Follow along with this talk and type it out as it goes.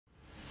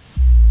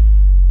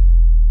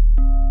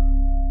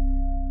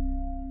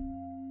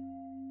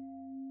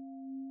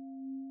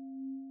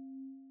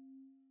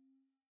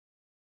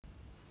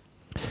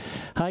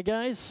Hi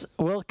guys,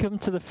 welcome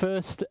to the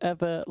first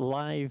ever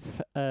live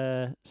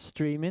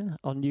streaming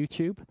on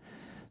YouTube.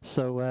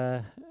 So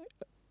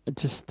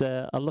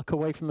I'll look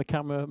away from the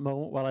camera a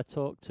moment while I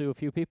talk to a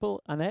few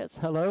people. Annette,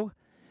 hello.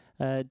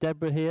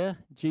 Deborah here,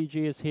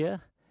 Gigi is here,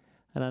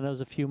 and I know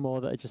there's a few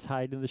more that are just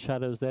hiding in the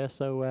shadows there,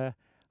 so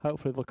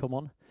hopefully they'll come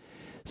on.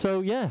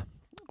 So yeah,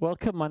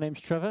 welcome, my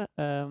name's Trevor.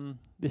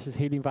 This is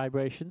Healing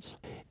Vibrations.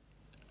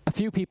 A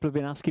few people have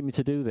been asking me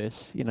to do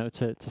this, you know,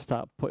 to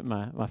start putting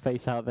my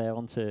face out there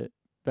onto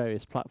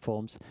various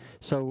platforms.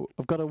 So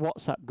I've got a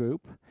WhatsApp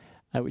group,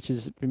 which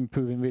has been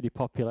proving really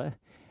popular,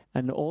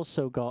 and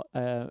also got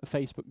a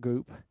Facebook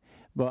group.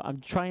 But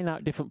I'm trying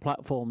out different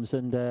platforms,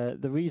 and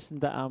the reason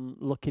that I'm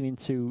looking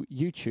into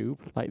YouTube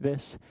like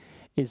this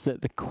is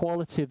that the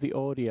quality of the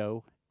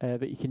audio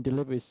that you can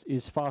deliver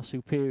is far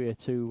superior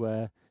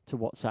to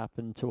WhatsApp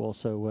and to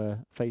also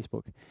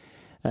Facebook.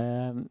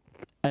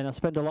 And I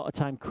spend a lot of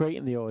time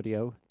creating the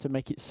audio to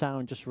make it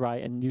sound just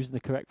right and using the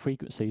correct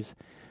frequencies,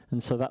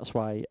 and so that's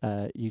why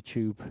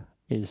YouTube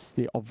is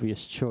the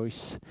obvious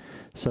choice.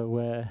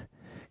 So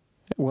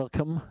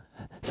welcome.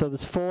 So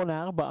there's 4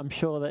 now, but I'm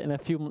sure that in a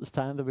few months'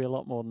 time there'll be a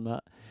lot more than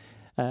that.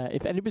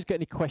 If anybody's got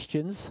any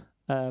questions,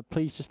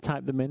 please just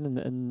type them in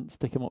and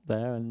stick them up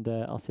there, and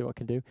I'll see what I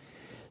can do.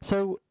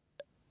 So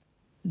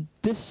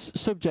this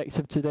subject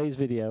of today's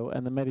video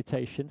and the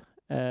meditation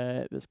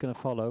that's going to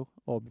follow,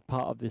 or be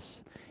part of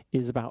this,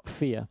 is about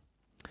fear.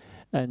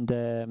 And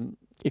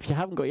if you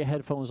haven't got your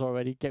headphones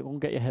already, get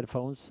your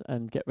headphones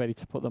and get ready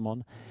to put them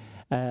on.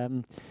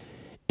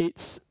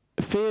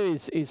 Fear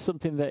is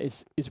something that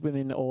is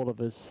within all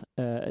of us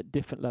at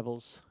different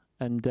levels,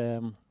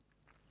 and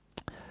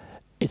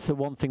it's the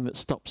one thing that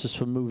stops us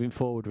from moving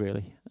forward,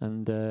 really.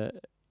 And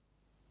that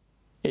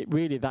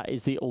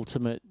is the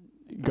ultimate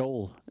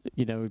goal,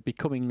 you know,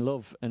 becoming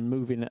love and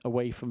moving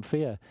away from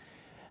fear.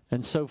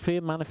 And so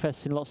fear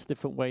manifests in lots of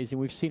different ways, and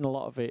we've seen a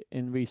lot of it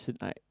in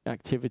recent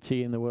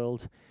activity in the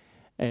world.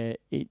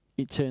 It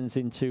turns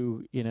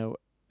into, you know,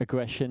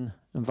 aggression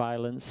and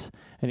violence,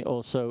 and it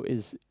also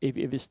is,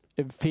 if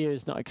fear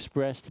is not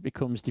expressed, it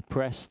becomes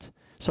depressed.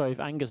 Sorry,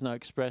 if anger is not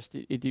expressed,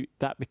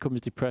 that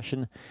becomes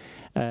depression.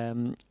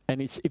 And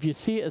if you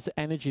see it as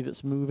energy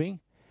that's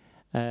moving.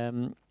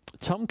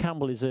 Tom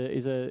Campbell is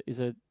a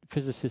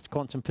physicist,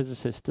 quantum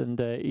physicist, and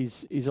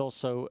he's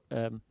also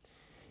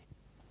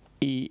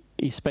he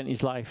spent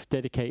his life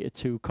dedicated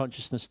to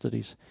consciousness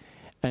studies,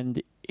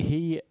 and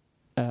he,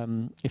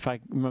 if I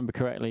remember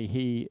correctly,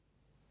 he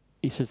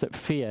says that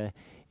fear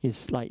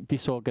is like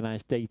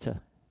disorganized data,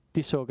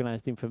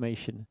 disorganized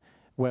information,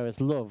 whereas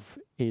love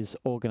is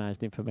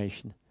organized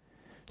information.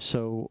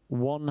 So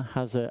one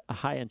has a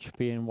high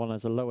entropy and one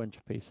has a low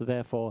entropy. So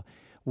therefore,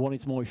 one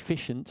is more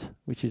efficient,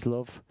 which is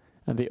love,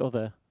 and the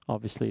other,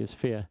 obviously, is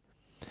fear.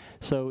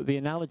 So the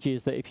analogy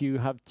is that if you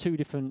have 2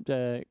 different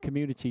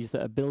communities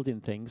that are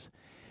building things,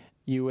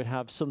 you would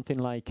have something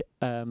like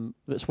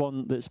that's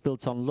one that's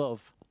built on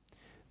love,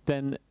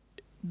 then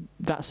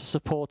that's a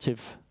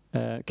supportive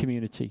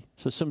community.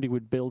 So somebody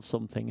would build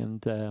something,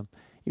 and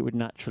it would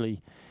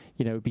naturally,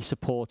 you know, be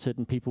supported,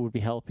 and people would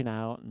be helping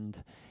out,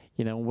 and,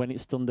 you know, when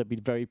it's done, they'd be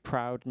very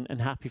proud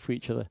and happy for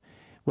each other.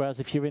 Whereas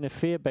if you're in a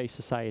fear-based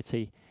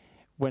society,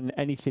 when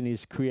anything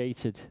is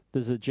created,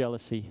 there's a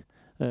jealousy.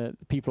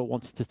 People are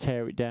wanting to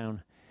tear it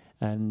down,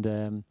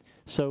 and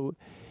so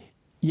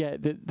yeah,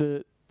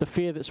 the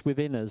fear that's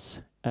within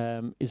us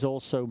is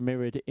also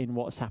mirrored in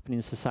what's happening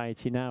in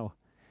society now.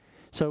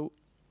 So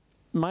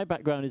my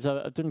background is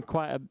I've done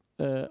quite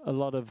a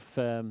lot of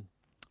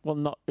well,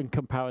 not in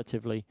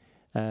comparatively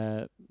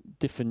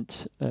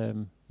different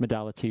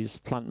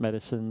modalities, plant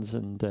medicines,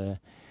 and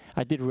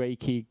I did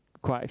Reiki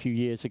quite a few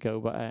years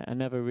ago, but I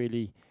never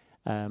really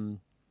I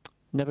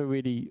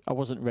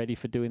wasn't ready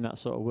for doing that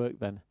sort of work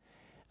then.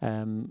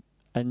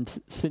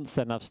 And since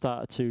then I've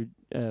started to,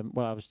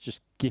 well, I was just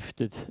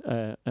gifted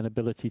an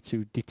ability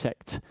to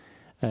detect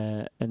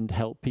and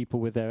help people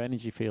with their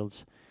energy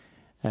fields.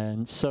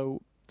 And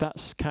so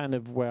that's kind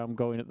of where I'm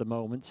going at the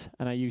moment.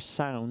 And I use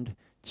sound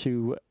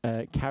to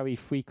carry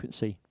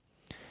frequency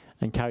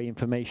and carry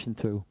information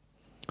through.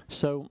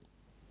 So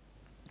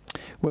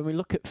when we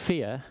look at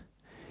fear,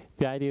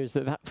 the idea is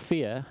that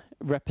fear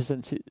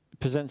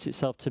presents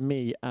itself to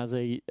me as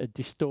a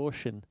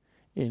distortion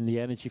in the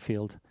energy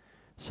field.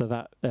 So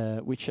that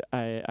which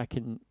I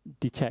can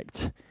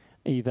detect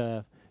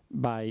either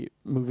by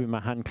moving my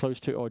hand close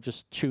to it or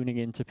just tuning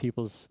into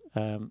people's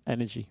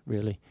energy,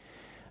 really.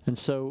 And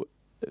so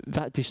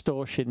that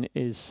distortion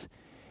is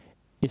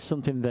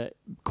something that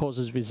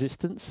causes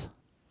resistance,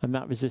 and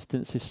that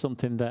resistance is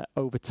something that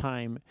over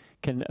time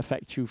can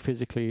affect you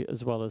physically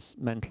as well as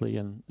mentally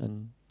and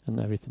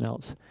everything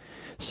else.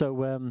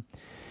 So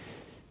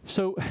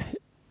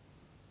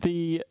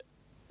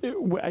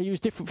I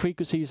use different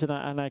frequencies,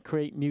 and I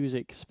create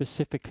music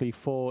specifically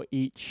for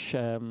each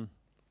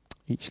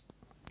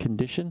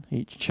condition,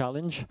 each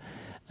challenge,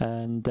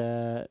 and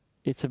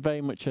it's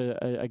very much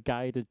a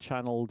guided,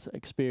 channeled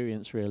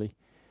experience, really.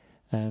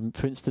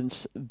 For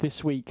instance,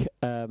 this week,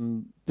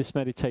 this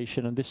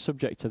meditation and this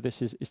subject of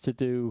this is to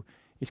do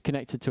is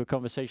connected to a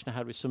conversation I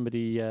had with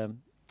somebody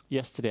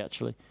yesterday,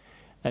 actually,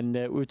 and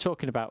we were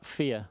talking about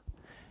fear,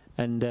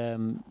 and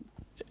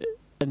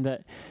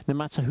that no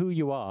matter who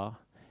you are,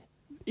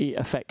 it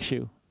affects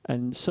you.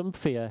 And some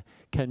fear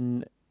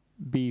can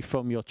be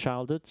from your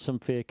childhood. Some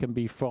fear can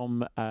be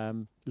from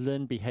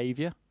learned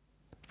behavior,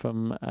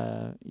 from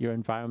your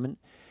environment,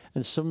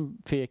 and some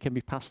fear can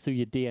be passed through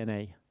your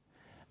DNA,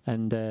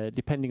 and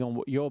depending on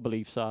what your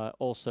beliefs are,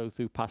 also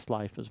through past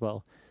life as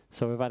well.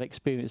 So we've had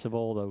experience of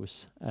all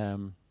those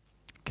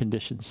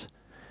conditions,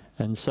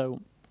 and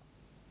so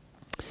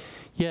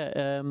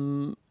yeah.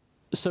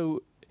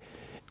 So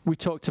we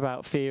talked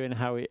about fear and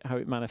how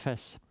it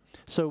manifests.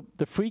 So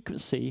the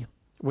frequency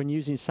when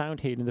using sound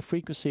healing, the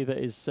frequency that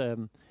is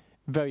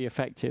very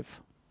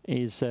effective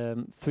is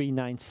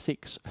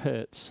 396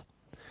 hertz.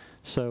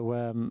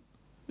 So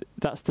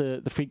that's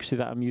the frequency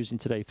that I'm using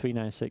today,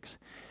 396.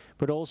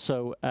 But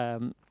also,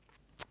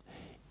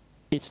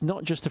 it's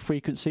not just the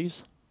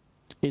frequencies;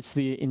 it's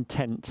the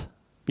intent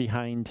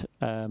behind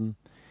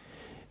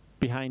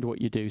behind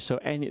what you do. So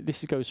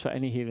this goes for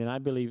any healing. I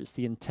believe it's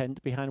the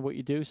intent behind what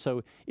you do.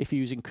 So if you're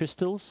using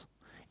crystals,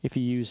 if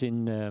you're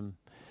using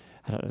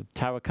I don't know,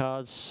 tarot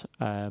cards,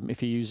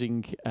 if you're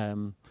using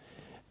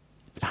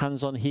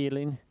hands-on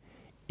healing,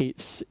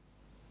 it's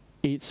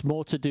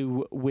more to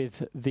do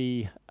with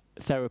the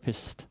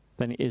therapist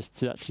than it is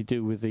to actually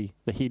do with the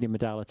healing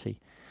modality.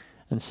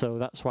 And so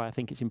that's why I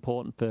think it's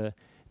important for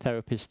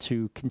therapists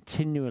to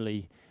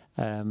continually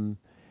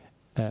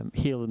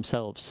heal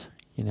themselves.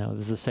 You know,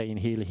 there's a saying,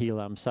 heal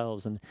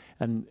themselves,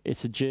 and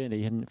it's a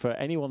journey. And for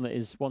anyone that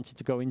is wanting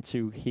to go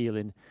into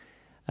healing,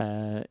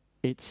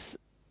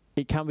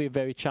 it can be a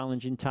very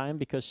challenging time,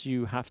 because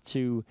you have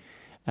to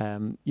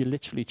you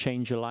literally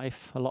change your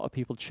life. A lot of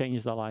people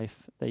change their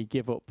life. They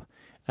give up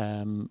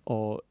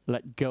or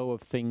let go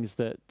of things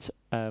that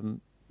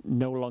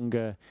no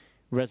longer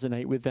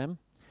resonate with them,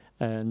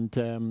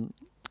 and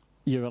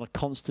you're on a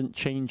constant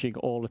changing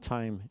all the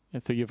time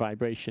through your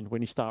vibration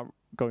when you start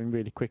going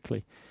really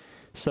quickly.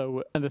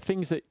 So, and the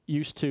things that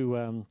used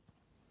to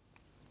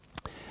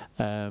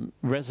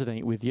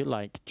resonate with you,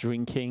 like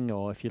drinking,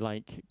 or if you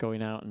like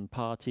going out and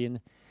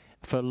partying,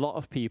 for a lot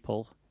of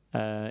people,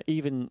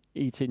 even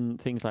eating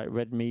things like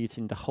red meat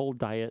and the whole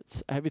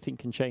diet, everything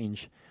can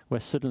change, where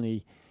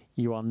suddenly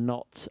you are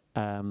not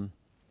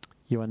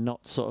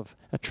sort of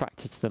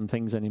attracted to them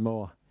things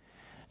anymore.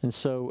 And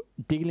so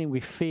dealing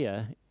with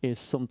fear is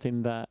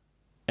something that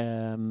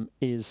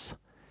is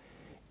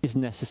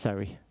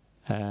necessary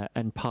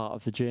and part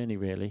of the journey,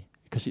 really,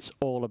 because it's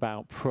all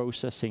about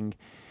processing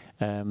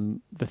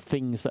the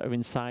things that are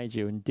inside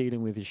you and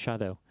dealing with your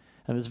shadow.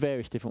 And there's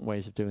various different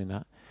ways of doing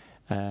that.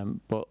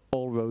 But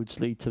all roads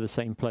lead to the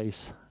same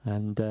place.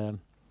 And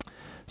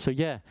so,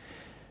 yeah.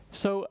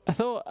 So I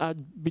thought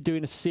I'd be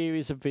doing a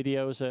series of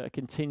videos, a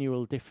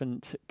continual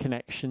different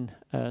connection.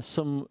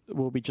 Some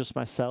will be just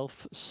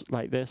myself,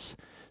 like this.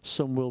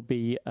 Some will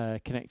be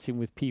connecting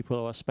with people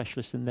who are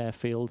specialists in their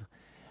field.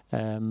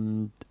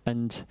 And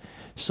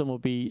some will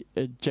be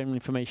general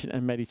information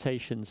and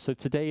meditation. So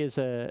today is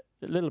a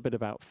little bit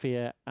about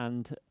fear,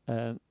 and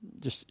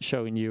just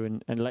showing you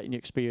and letting you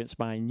experience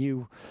my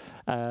new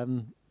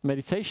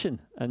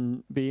meditation,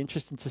 and be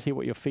interesting to see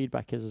what your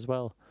feedback is as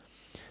well.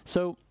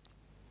 So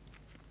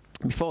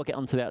before I get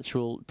on to the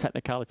actual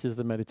technicalities of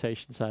the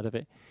meditation side of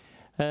it,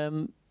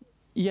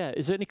 yeah,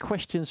 is there any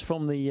questions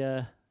from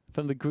the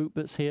group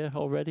that's here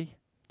already?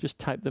 Just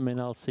type them in,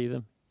 I'll see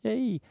them.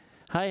 Yay!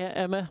 Hi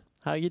Emma,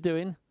 how are you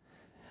doing?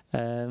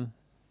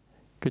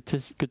 Good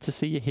to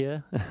see you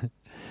here.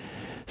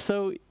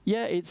 So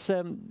yeah, it's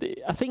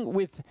I think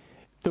with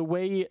the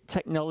way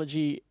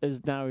technology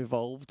has now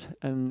evolved,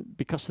 and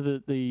because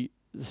of the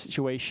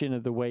situation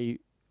of the way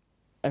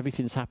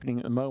everything's happening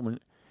at the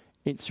moment,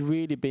 it's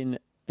really been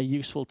a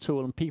useful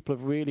tool, and people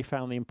have really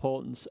found the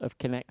importance of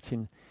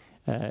connecting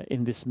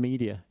in this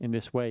media, in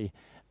this way.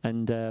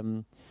 And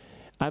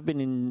I've been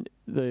in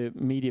the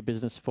media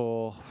business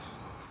for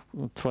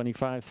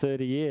 25,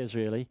 30 years,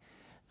 really.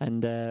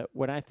 And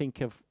when I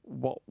think of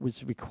what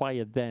was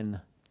required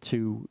then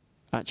to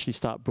actually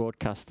start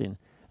broadcasting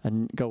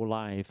and go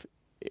live,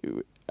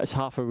 it's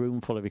half a room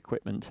full of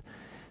equipment.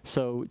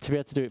 So to be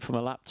able to do it from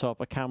a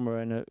laptop, a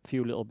camera, and a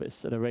few little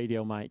bits and a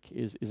radio mic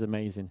is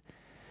amazing.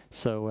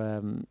 So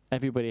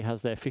everybody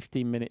has their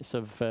 15 minutes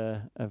of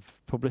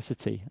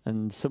publicity,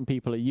 and some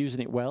people are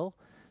using it well.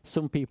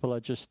 Some people are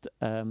just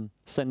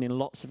sending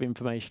lots of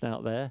information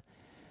out there,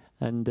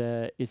 and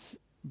it's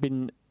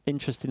been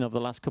interesting over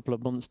the last couple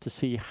of months to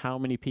see how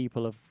many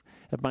people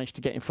have managed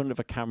to get in front of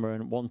a camera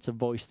and want to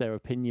voice their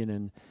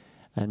opinion,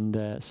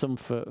 and some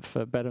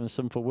for better and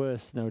some for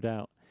worse, no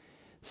doubt.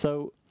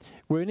 So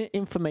we're in an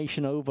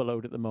information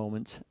overload at the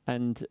moment,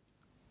 and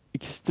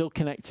still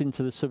connecting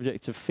to the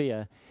subject of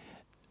fear.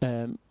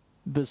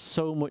 There's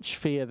so much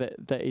fear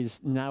that is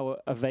now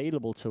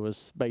available to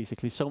us,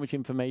 basically, so much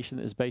information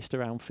that is based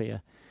around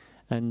fear.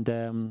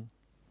 And,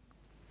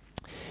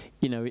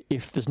 you know,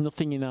 if there's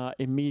nothing in our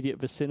immediate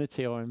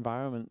vicinity or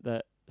environment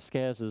that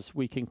scares us,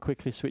 we can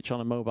quickly switch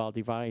on a mobile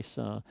device,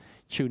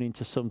 tune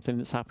into something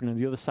that's happening on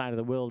the other side of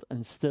the world,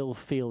 and still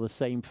feel the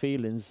same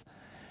feelings,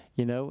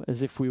 you know,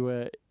 as if we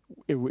were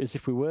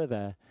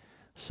there.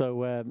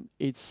 So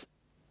it's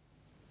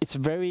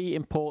very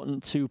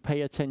important to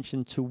pay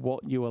attention to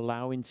what you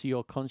allow into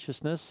your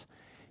consciousness,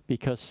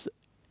 because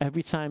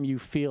every time you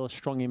feel a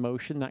strong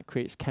emotion, that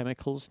creates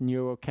chemicals,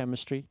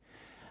 neurochemistry,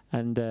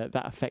 and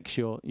that affects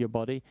your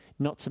body.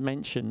 Not to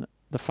mention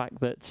the fact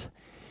that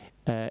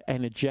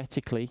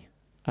energetically,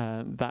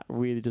 that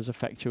really does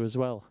affect you as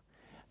well.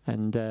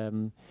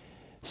 And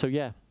so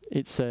yeah,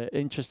 it's an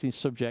interesting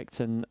subject,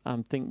 and I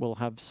think we'll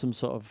have some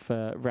sort of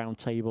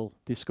roundtable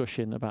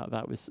discussion about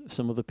that with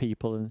some other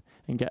people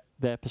and get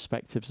their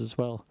perspectives as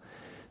well.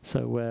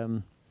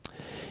 So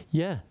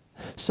yeah,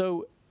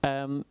 so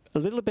a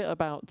little bit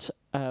about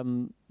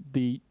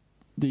the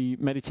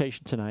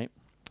meditation tonight.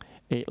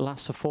 It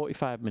lasts for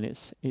 45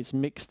 minutes. It's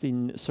mixed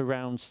in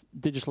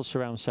digital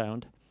surround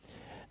sound.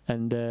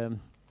 And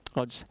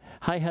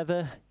hi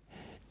Heather,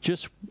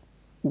 just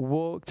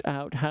worked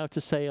out how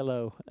to say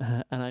hello,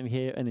 and I'm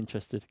here and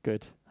interested.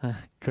 Good,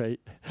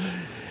 great.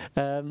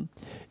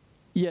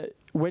 Yeah,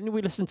 when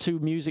we listen to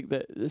music,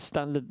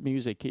 standard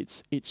music,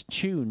 it's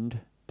tuned,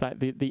 like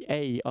the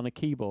A on a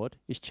keyboard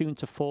is tuned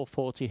to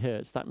 440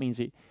 hertz. That means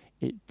it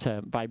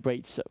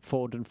vibrates at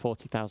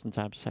 440,000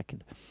 times a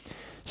second.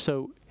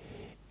 So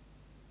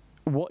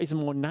what is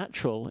more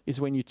natural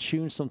is when you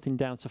tune something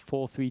down to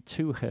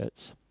 432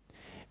 hertz.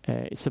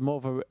 It's more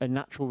of a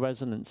natural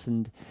resonance,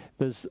 and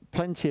there's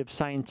plenty of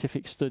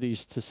scientific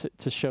studies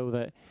to show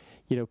that,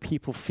 you know,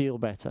 people feel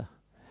better.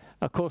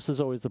 Of course,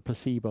 there's always the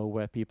placebo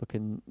where people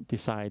can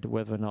decide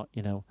whether or not,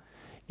 you know,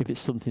 if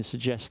it's something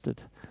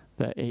suggested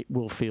that it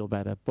will feel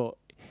better. But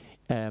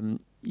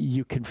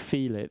you can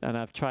feel it, and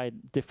I've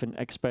tried different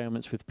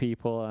experiments with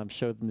people. I've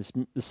showed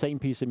them the same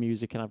piece of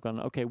music, and I've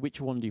gone, okay,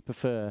 which one do you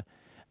prefer?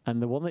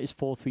 And the one that is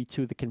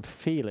 432, they can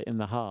feel it in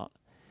the heart.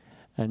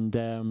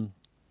 And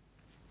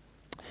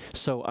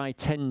so I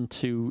tend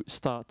to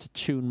start to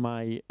tune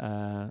my,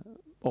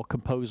 or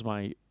compose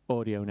my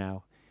audio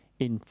now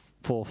in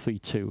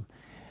 432.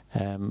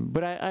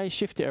 But I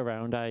shift it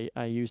around.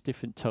 I use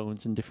different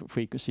tones and different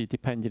frequencies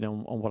depending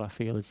on what I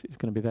feel is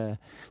going to be there.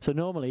 So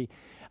normally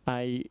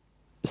I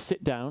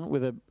sit down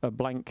with a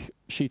blank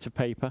sheet of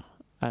paper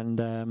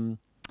and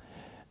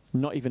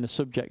not even a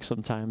subject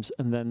sometimes,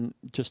 and then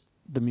just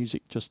the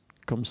music just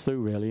comes through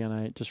really, and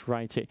I just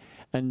write it.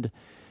 And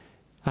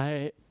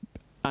I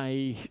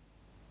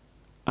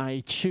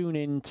tune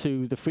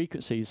into the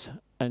frequencies,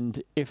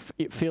 and if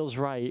it feels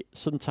right,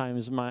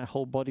 sometimes my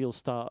whole body will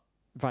start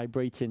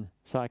vibrating,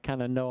 so I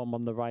kind of know I'm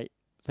on the right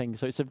thing.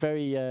 So it's a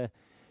very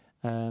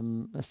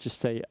let's just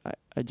say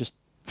I just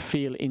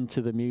feel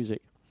into the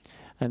music.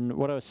 And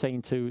what I was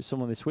saying to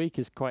someone this week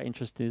is quite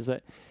interesting, is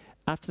that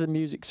after the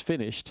music's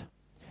finished,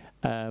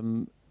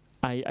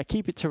 I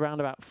keep it to around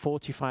about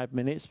 45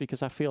 minutes,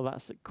 because I feel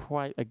that's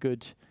quite a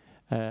good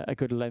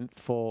length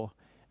for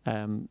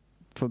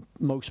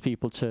most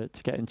people to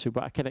get into,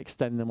 but I can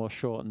extend them or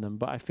shorten them.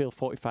 But I feel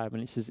 45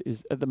 minutes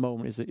is at the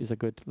moment is a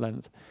good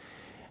length.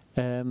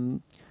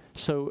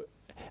 So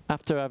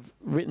after I've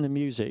written the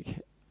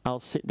music, I'll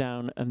sit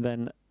down, and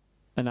then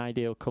an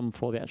idea will come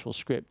for the actual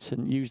script,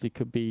 and usually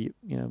could be,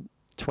 you know,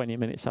 20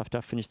 minutes after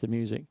I've finished the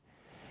music.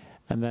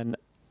 And then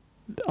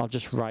I'll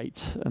just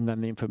write, and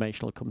then the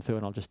information will come through,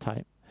 and I'll just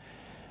type.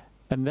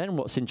 And then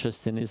what's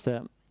interesting is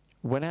that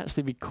when I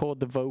actually record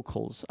the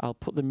vocals, I'll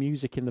put the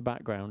music in the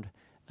background,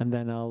 and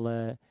then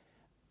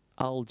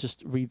I'll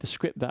just read the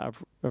script that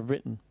I've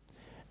written.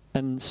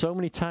 And so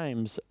many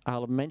times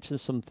I'll mention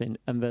something,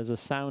 and there's a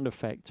sound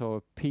effect or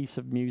a piece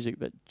of music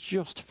that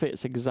just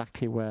fits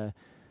exactly where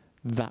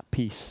that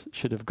piece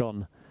should have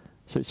gone.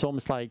 So it's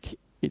almost like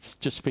it's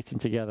just fitting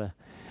together.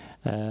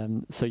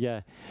 So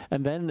yeah,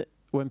 and then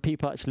when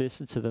people actually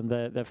listen to them,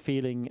 they're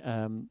feeling,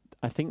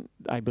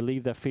 I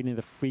believe they're feeling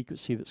the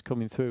frequency that's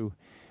coming through.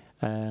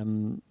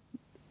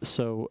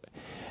 So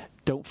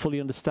don't fully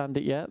understand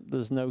it yet.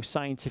 There's no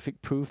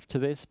scientific proof to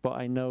this, but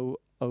I know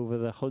over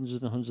the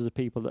hundreds and hundreds of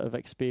people that have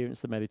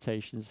experienced the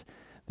meditations,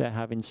 they're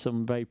having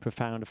some very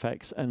profound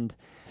effects, and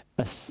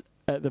at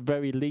the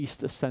very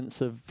least a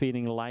sense of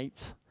feeling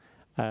light,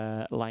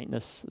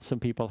 lightness. Some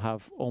people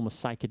have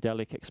almost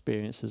psychedelic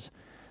experiences.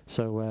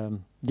 So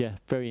yeah,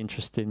 very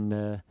interesting,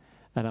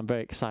 and I'm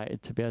very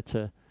excited to be able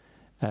to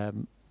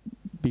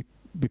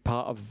be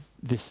part of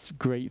this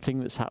great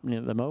thing that's happening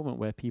at the moment,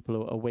 where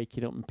people are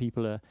waking up and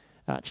people are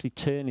actually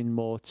turning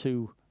more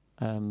to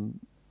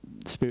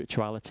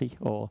spirituality,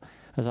 or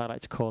as I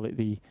like to call it,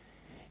 the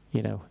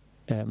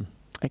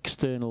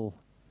external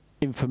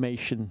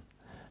information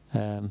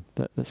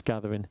that's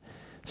gathering.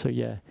 So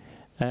yeah,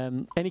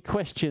 any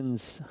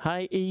questions?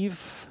 Hi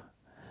Eve.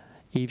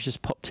 Eve's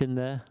just popped in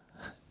there.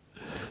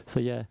 So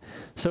yeah,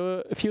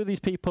 so a few of these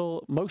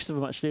people, most of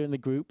them actually are in the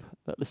group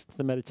that listen to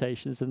the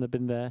meditations, and they've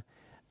been there,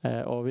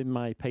 or in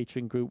my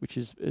Patreon group, which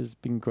has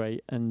been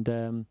great. And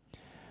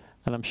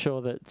I'm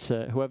sure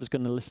that whoever's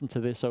going to listen to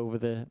this over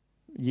the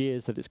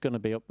years that it's going to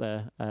be up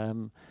there,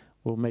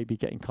 will maybe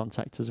get in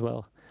contact as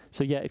well.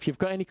 So yeah, if you've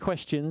got any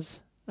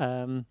questions,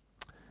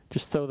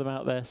 just throw them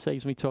out there.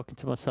 Saves me talking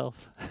to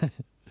myself.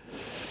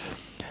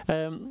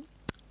 So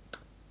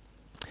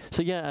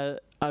yeah,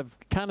 I've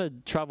kind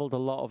of traveled a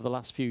lot over the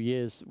last few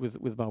years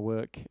with my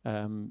work.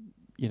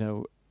 You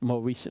know,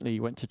 more recently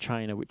went to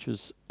China, which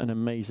was an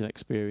amazing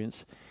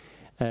experience.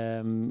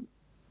 And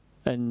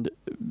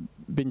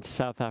been to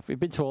South Africa,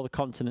 been to all the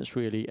continents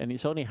really, and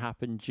it's only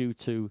happened due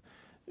to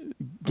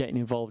getting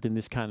involved in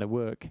this kind of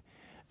work.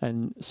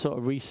 And sort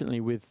of recently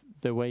with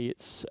the way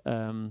it's,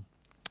 the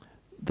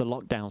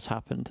lockdowns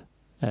happened,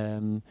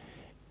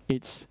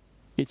 it's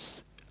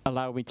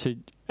allowed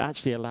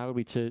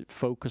me to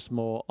focus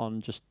more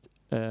on just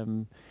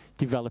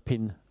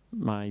developing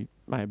my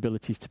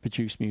abilities to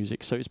produce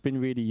music. So it's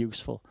been really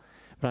useful.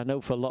 But I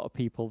know for a lot of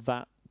people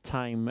that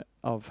time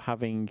of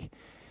having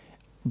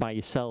by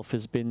yourself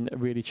has been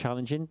really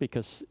challenging,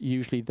 because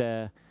usually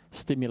they're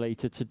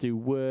stimulated to do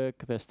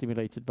work, they're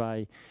stimulated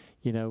by,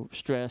 you know,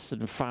 stress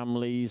and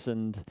families,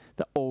 and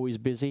they're always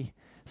busy.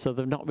 So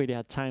they've not really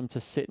had time to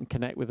sit and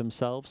connect with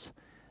themselves.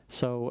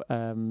 So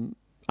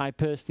I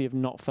personally have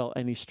not felt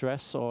any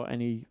stress or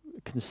any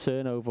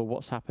concern over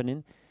what's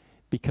happening,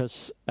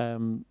 because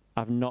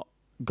I've not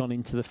gone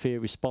into the fear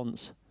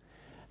response,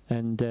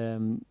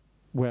 and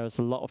whereas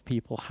a lot of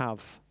people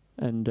have,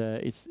 and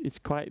it's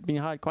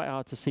been quite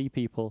hard to see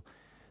people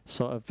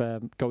sort of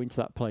go into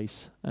that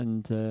place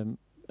and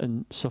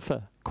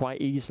suffer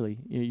quite easily.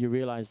 You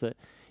realise that,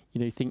 you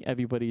know, you think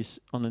everybody's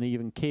on an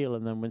even keel,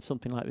 and then when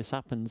something like this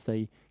happens,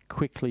 they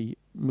quickly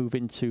move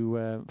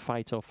into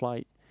fight or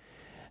flight.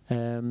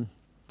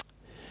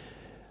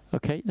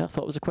 Okay, I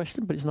thought it was a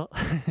question, but it's not.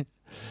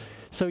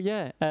 So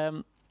yeah,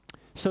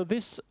 so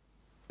these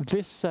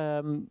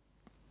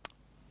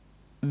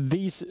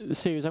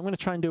series, I'm going to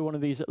try and do one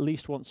of these at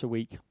least once a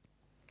week,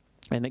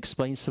 and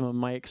explain some of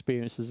my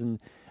experiences and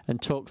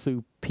talk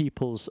through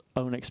people's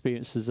own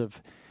experiences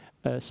of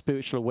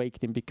spiritual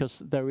awakening, because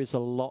there is a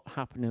lot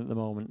happening at the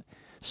moment.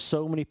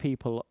 So many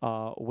people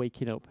are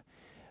waking up,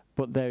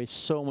 but there is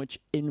so much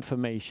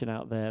information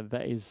out there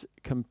that is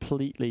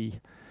completely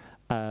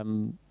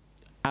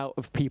out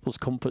of people's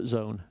comfort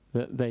zone,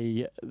 that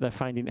they're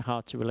finding it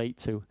hard to relate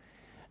to.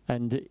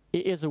 And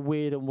it is a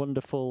weird and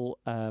wonderful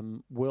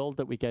world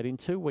that we get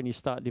into when you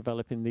start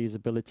developing these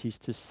abilities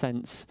to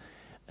sense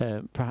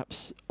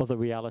perhaps other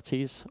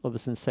realities, other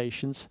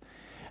sensations.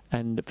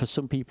 And for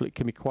some people it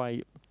can be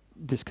quite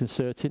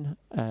disconcerting.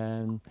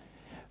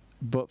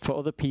 But for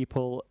other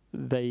people,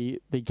 they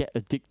get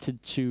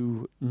addicted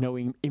to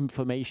knowing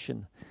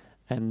information.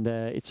 And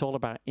it's all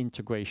about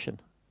integration.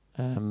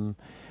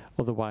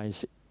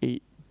 Otherwise,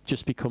 it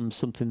just becomes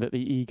something that the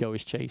ego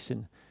is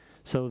chasing.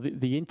 So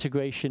the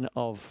integration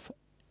of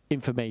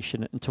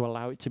information, and to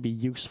allow it to be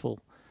useful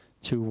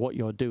to what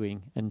you're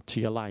doing and to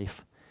your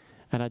life.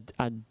 And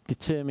I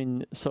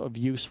determine sort of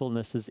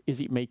usefulness as, is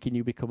it making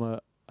you become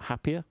a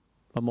happier,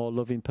 a more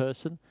loving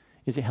person?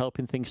 Is it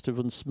helping things to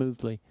run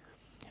smoothly?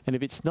 And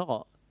if it's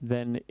not,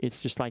 then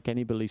it's just like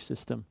any belief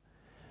system.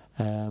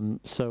 But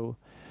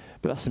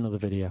that's another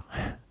video.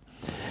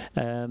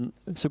 So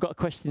we've got a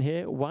question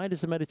here. Why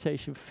does the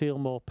meditation feel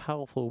more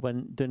powerful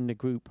when done in a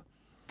group,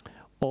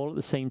 all at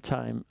the same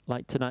time,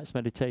 like tonight's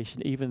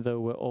meditation, even though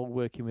we're all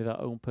working with our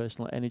own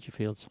personal energy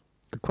fields?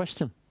 Good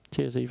question.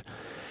 Cheers, Eve.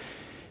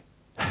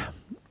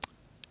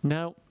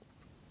 Now,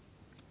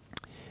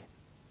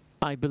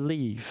 I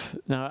believe,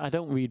 now I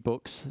don't read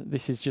books,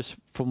 this is just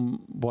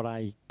from what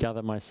I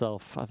gather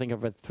myself. I think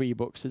I've read 3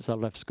 books since I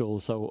left school,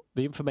 so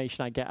the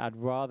information I get, I'd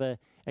rather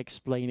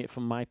explain it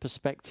from my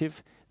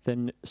perspective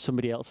than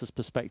somebody else's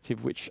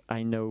perspective, which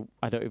I don't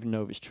even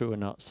know if it's true or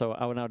not. So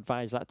I want to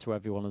advise that to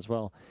everyone as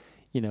well.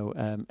 You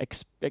know,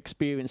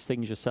 experience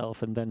things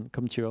yourself and then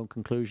come to your own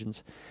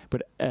conclusions.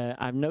 But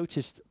I've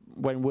noticed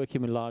when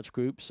working with large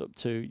groups up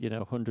to, you know,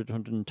 100,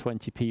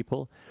 120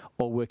 people,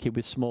 or working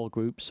with small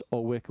groups,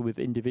 or working with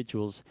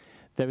individuals,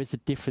 there is a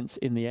difference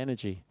in the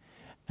energy.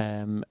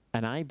 And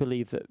I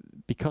believe that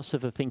because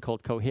of the thing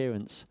called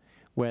coherence,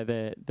 where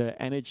the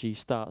energy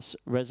starts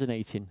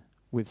resonating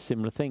with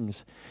similar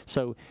things.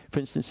 So,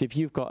 for instance, if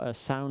you've got a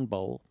sound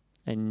bowl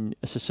and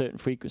it's a certain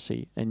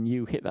frequency, and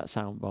you hit that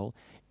sound bowl,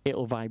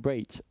 it'll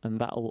vibrate, and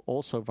that'll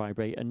also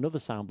vibrate another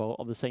sound bowl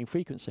of the same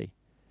frequency.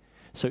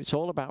 So it's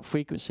all about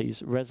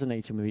frequencies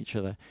resonating with each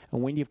other.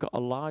 And when you've got a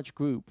large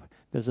group,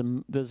 there's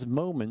a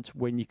moment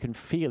when you can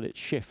feel it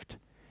shift,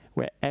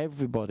 where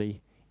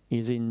everybody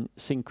is in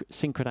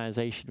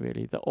synchronization,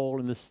 really. They're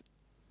all in this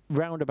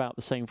round about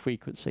the same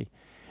frequency.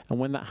 And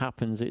when that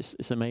happens,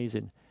 it's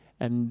amazing.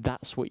 And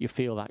that's what you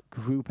feel, that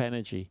group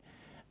energy.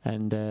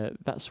 And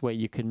that's where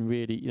you can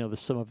really, you know, the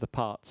sum of the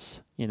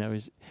parts, you know,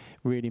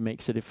 really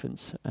makes a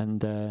difference.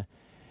 And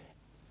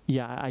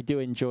yeah, I do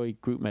enjoy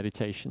group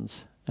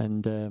meditations.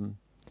 And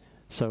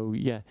so,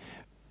 yeah,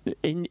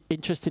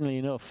 interestingly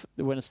enough,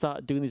 when I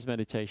started doing these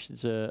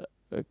meditations a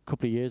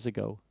couple of years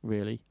ago,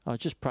 really, I was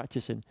just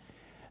practicing.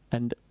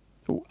 And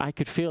I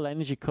could feel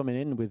energy coming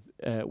in with,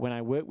 when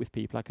I work with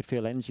people, I could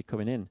feel energy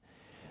coming in.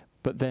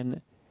 But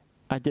then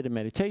I did a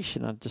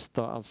meditation. I just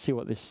thought, I'll see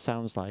what this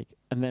sounds like.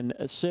 And then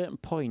at certain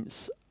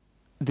points,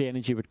 the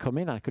energy would come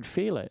in. I could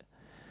feel it.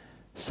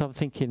 So I'm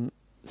thinking,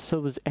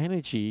 so there's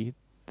energy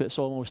that's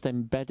almost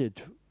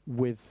embedded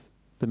with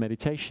the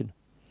meditation.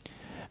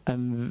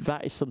 And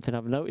that is something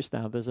I've noticed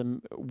now. There's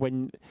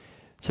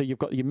so you've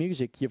got your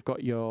music, you've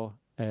got your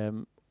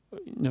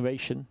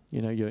narration,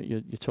 you know,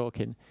 you're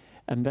talking,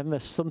 and then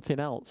there's something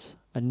else,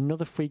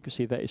 another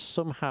frequency that is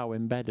somehow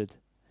embedded.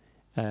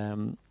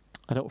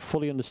 I don't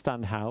fully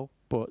understand how,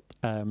 but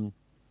and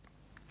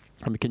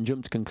we can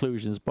jump to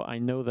conclusions, but I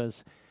know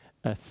there's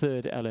a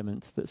third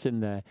element that's in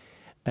there.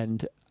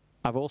 And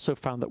I've also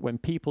found that when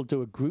people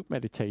do a group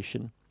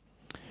meditation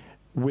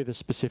with a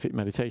specific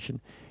meditation,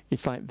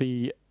 it's like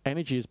the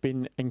energy has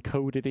been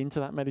encoded into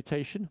that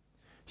meditation,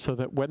 so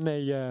that when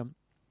they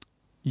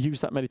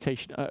use that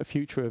meditation at a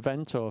future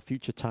event or a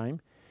future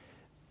time,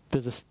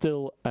 there's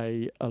still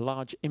a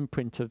large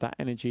imprint of that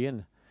energy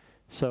in.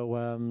 So,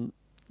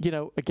 you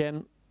know,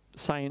 again,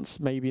 science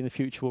maybe in the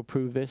future will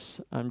prove this.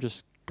 I'm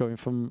just going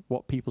from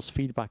what people's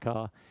feedback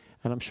are,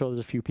 and I'm sure there's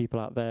a few people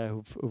out there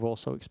who've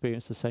also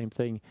experienced the same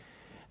thing.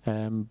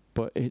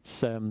 But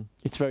it's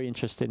very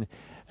interesting.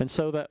 And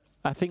so that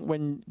I think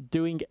when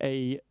doing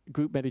a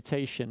group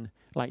meditation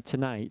like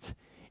tonight,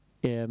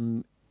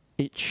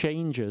 it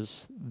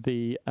changes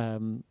the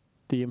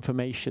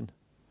information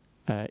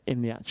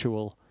in the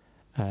actual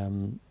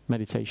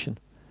meditation,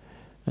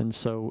 and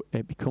so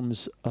it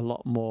becomes a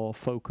lot more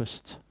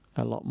focused,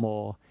 a lot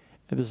more.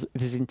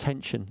 There's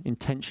intention.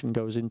 Intention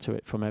goes into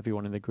it from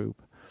everyone in the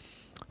group.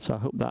 So I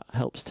hope that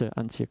helps to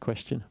answer your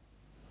question.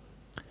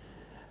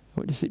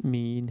 What does it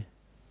mean,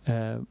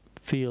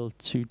 feel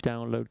to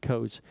download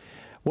codes?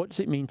 What does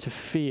it mean to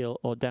feel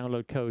or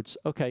download codes?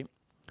 Okay,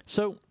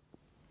 so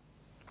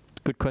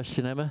good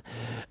question, Emma.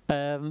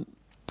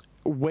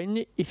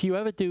 If you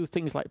ever do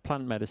things like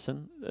plant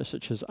medicine,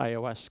 such as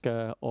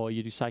ayahuasca, or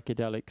you do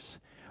psychedelics,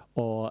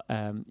 or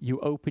you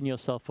open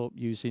yourself up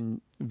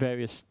using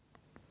various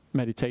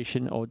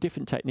meditation or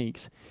different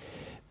techniques,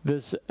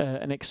 there's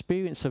an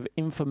experience of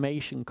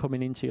information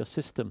coming into your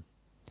system.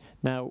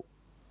 Now,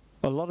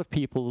 a lot of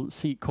people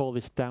call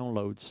this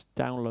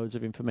downloads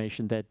of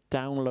information. They're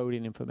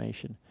downloading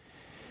information.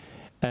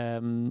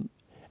 And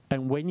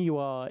when you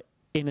are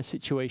in a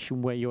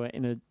situation where you are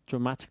in a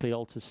dramatically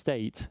altered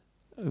state,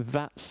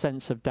 that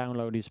sense of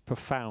download is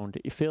profound.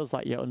 It feels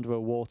like you're under a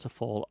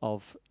waterfall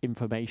of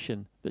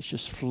information that's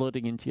just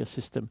flooding into your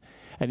system.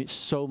 And it's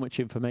so much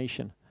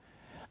information.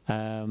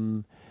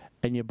 And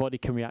your body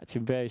can react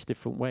in various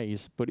different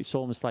ways, but it's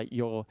almost like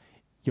you're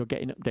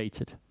getting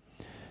updated.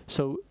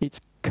 So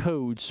it's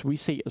codes. We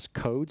see it as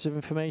codes of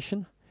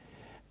information.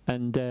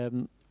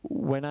 And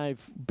when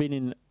I've been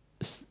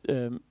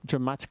in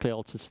dramatically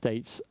altered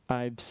states,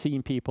 I've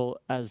seen people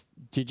as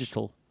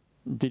digital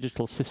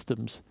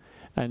systems.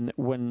 And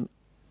when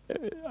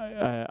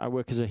I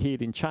work as a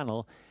healing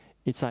channel,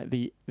 it's like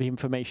the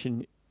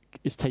information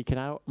is taken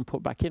out and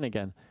put back in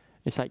again.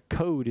 It's like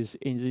code is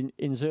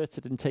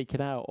inserted and taken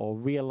out or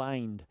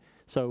realigned.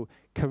 So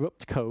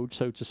corrupt code,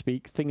 so to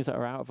speak, things that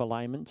are out of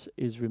alignment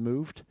is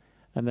removed,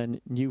 and then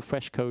new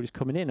fresh code is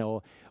coming in,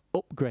 or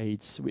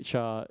upgrades, which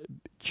are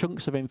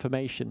chunks of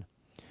information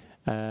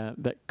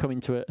that come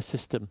into a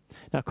system.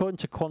 Now, according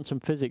to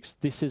quantum physics,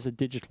 this is a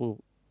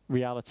digital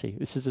reality.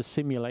 This is a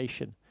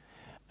simulation,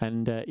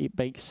 and it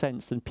makes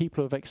sense. And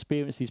people who have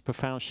experienced these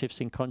profound shifts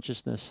in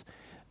consciousness,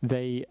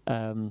 they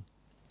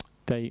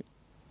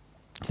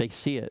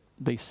see it.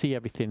 They see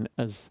everything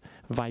as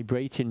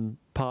vibrating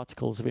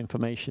particles of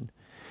information.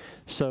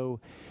 So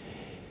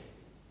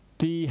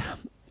the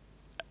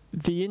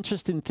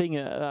interesting thing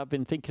that I've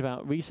been thinking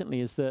about recently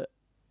is that,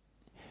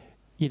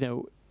 you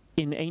know,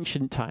 in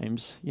ancient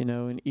times, you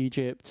know, in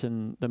Egypt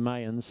and the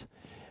Mayans,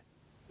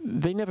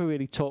 they never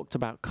really talked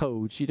about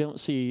codes. You don't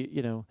see,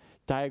 you know,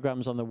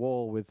 diagrams on the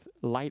wall with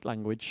light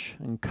language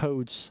and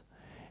codes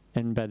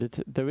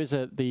embedded. There is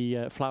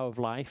the Flower of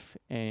Life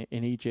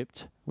in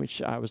Egypt,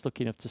 which I was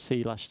lucky enough to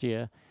see last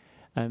year,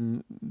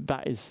 and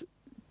that is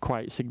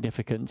quite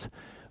significant.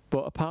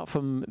 But apart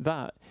from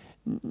that,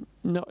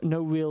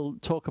 no real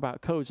talk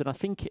about codes. And I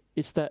think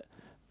it's that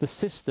the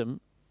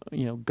system,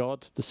 you know,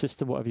 God, the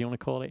system, whatever you want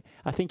to call it,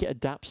 I think it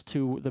adapts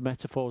to the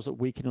metaphors that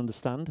we can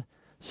understand.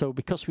 So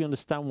because we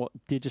understand what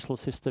digital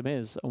system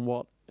is and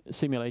what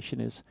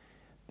simulation is,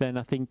 then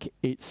I think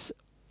it's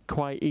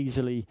quite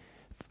easy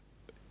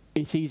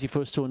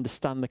for us to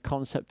understand the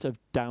concept of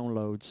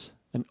downloads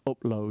and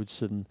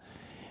uploads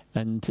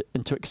and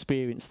to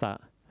experience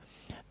that.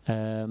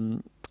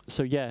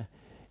 So yeah,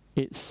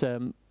 it's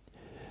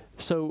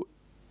so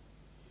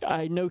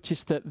I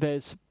noticed that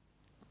there's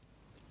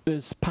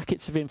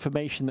packets of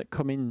information that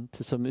come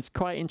into some. It's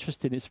quite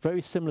interesting. It's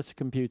very similar to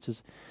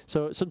computers.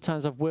 So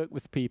sometimes I've worked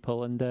with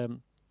people and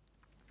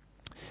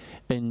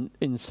in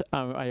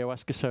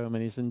ayahuasca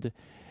ceremonies, and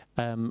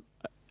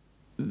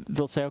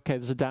they'll say, okay,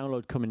 there's a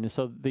download coming in.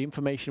 So the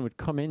information would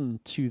come in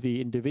to the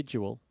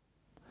individual,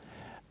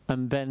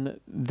 and then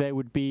there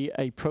would be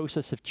a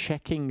process of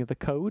checking the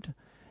code.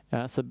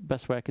 That's the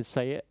best way I could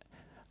say it.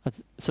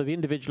 So the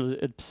individual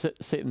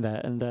sitting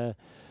there, and the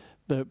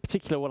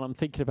particular one I'm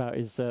thinking about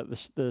is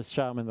the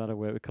shaman that I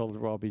work with called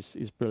Rob.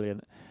 He's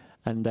brilliant,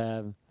 and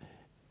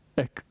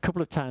a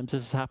couple of times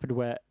this has happened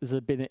where there's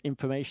been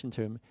information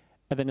to him,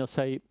 and then he'll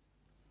say,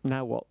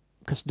 "Now what?"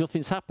 Because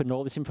nothing's happened,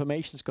 all this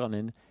information's gone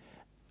in,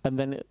 and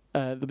then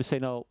they'll be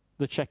saying, "Oh,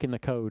 they're checking the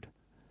code."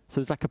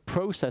 So it's like a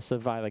process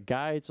of either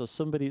guides or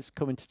somebody's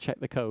coming to check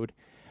the code,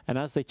 and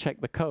as they check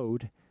the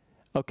code,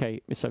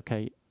 okay, it's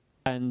okay,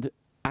 and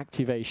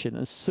activation.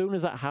 As soon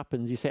as that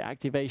happens, you say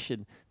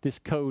activation, this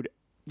code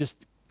just,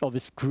 or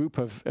this group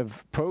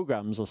of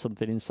programs or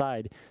something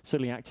inside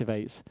suddenly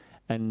activates,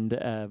 and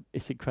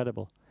it's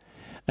incredible.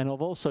 And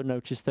I've also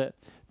noticed that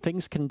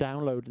things can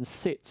download and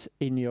sit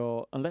in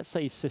your, and let's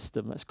say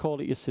system, let's call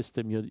it your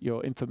system,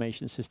 your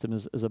information system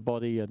as a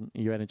body and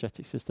your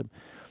energetic system.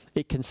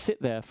 It can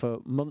sit there for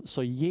months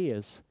or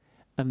years,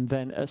 and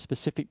then at a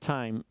specific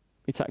time,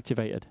 it's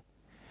activated.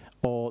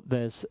 Or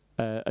there's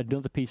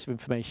another piece of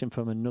information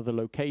from another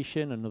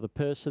location, another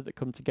person that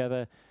come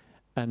together,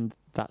 and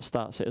that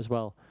starts it as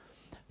well.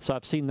 So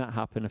I've seen that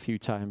happen a few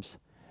times.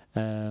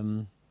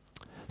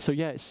 So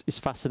yeah, it's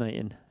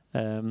fascinating.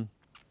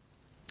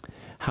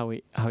 How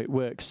it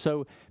works.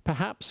 So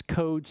perhaps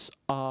codes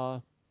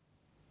are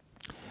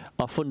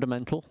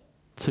fundamental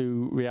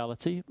to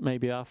reality.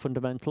 Maybe are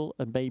fundamental,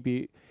 and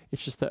maybe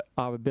it's just that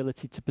our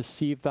ability to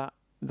perceive that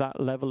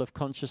level of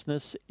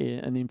consciousness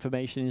and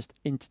information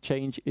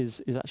interchange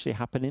is actually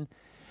happening,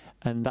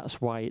 and that's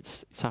why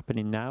it's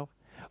happening now.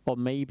 Or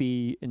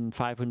maybe in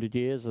 500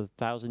 years or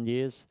 1,000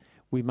 years,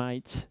 we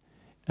might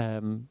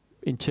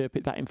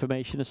interpret that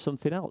information as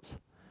something else.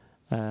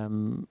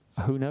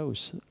 Who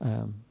knows?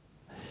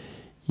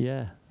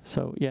 Yeah.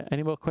 So yeah.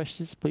 Any more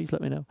questions? Please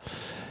let me know.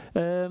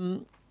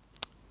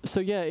 So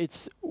yeah,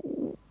 it's,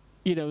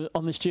 you know,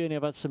 on this journey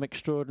I've had some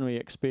extraordinary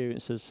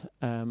experiences,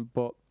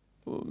 but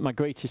my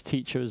greatest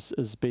teacher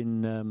has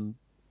been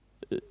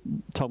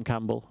Tom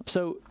Campbell.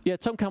 So yeah,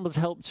 Tom Campbell's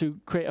helped to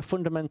create a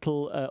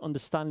fundamental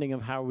understanding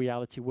of how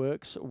reality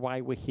works,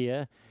 why we're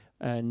here,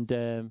 and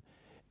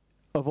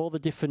of all the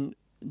different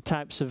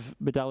types of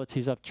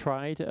modalities I've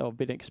tried or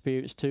been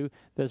experienced to,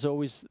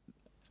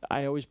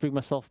 I always bring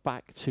myself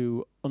back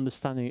to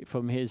understanding it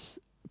from his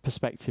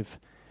perspective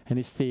and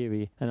his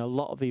theory, and a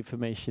lot of the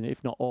information,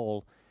 if not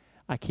all,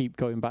 I keep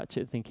going back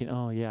to it thinking,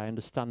 oh yeah, I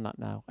understand that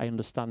now. I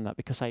understand that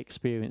because I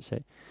experience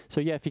it.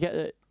 So yeah, if you get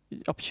the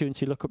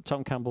opportunity, look up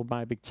Tom Campbell,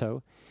 My Big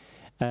Toe.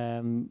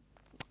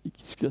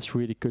 That's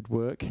really good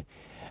work.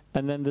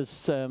 And then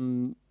there's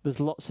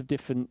lots of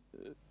different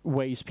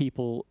ways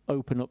people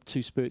open up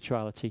to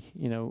spirituality.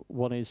 You know,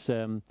 one is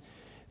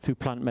through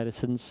plant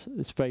medicines.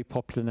 It's very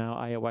popular now,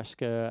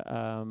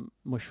 ayahuasca,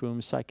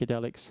 mushrooms,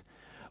 psychedelics.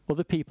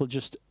 Other people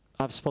just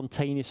have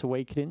spontaneous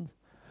awakening,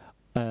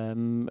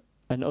 and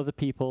other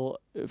people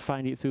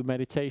find it through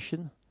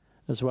meditation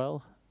as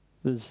well.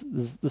 There's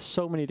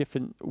so many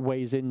different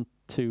ways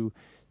into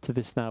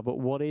this now, but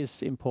what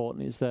is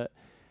important is that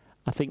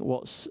I think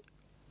what's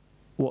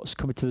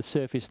coming to the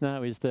surface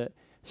now is that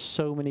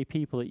so many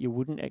people that you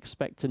wouldn't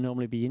expect to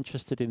normally be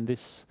interested in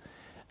this,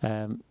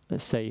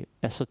 let's say,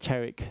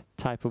 esoteric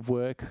type of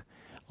work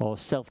or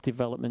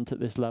self-development at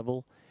this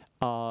level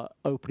are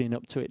opening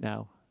up to it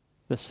now.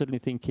 They're suddenly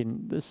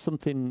thinking there's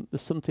something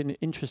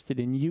interested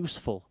in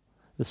useful.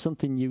 There's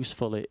something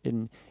useful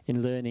in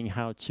learning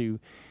how to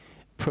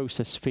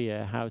process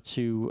fear, how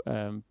to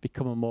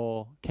become a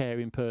more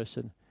caring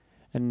person,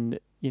 and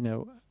you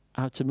know,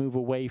 how to move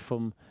away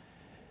from,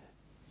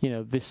 you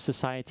know, this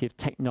society of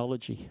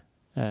technology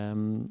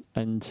and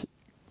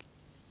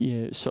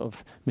you know, sort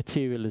of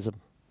materialism,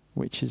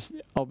 which is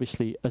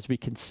obviously, as we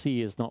can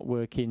see, is not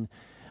working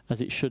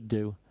as it should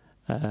do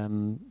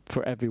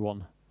for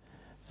everyone,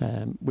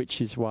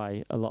 which is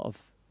why a lot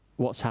of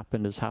what's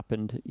happened has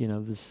happened. You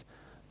know, there's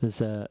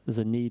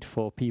a need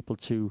for people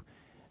to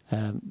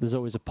there's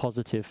always a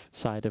positive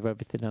side of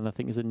everything, and I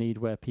think there's a need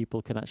where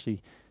people can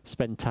actually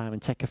spend time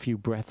and take a few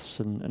breaths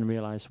and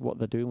realize what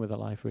they're doing with their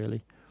life,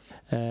 really.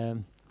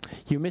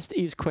 You missed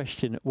Eve's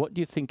question. What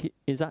do you think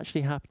is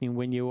actually happening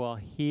when you are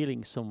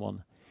healing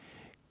someone?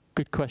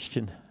 Good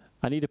question.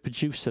 I need a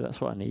producer,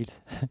 that's what I need.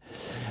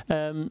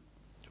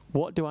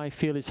 What do I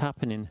feel is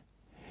happening?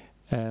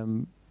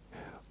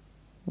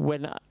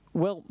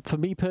 Well, for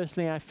me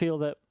personally, I feel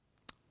that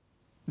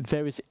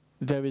there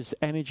is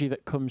energy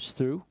that comes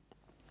through,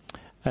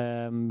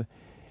 and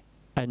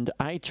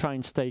I try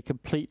and stay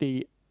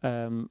completely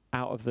out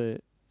of the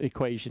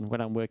equation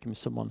when I'm working with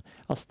someone.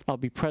 I'll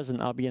be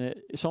present. I'll be in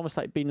it. It's almost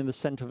like being in the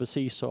center of a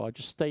seesaw. I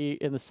just stay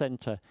in the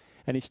center,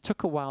 and it's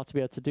took a while to be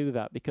able to do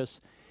that,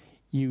 because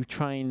you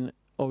try and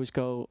always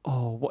go,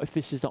 oh, what if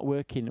this is not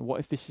working?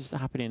 What if this is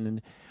happening?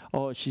 And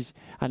oh,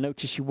 I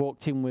noticed she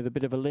walked in with a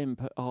bit of a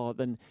limp. Oh,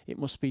 then it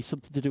must be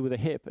something to do with a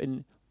hip.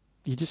 And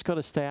you just got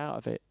to stay out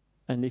of it.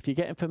 And if you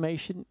get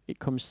information, it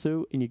comes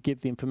through, and you give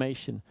the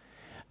information.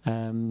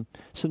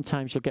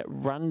 Sometimes you'll get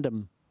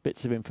random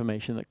bits of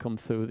information that come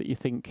through that you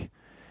think,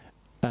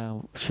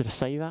 should I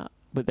say that?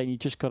 But then you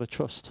just got to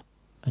trust.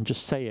 and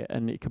just say it,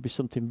 and it could be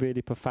something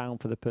really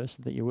profound for the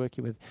person that you're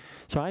working with.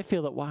 So I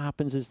feel that what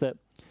happens is that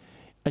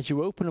as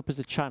you open up as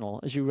a channel,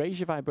 as you raise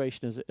your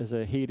vibration as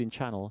a healing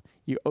channel,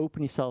 you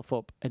open yourself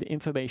up, and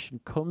information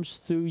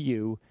comes through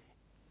you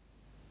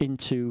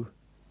into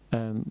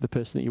the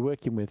person that you're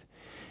working with.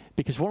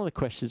 Because one of the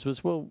questions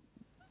was, well,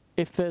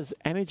 if there's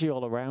energy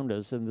all around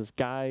us, and there's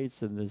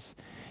guides, and there's,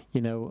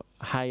 you know,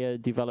 higher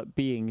developed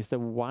beings,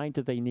 then why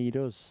do they need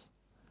us?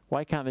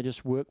 Why can't they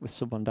just work with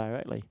someone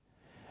directly?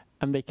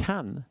 And they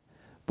can,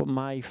 but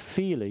my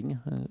feeling,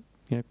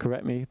 you know,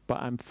 correct me,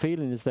 but I'm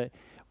feeling is that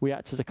we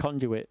act as a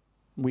conduit.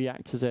 We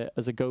act as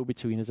a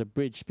go-between, as a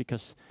bridge,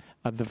 because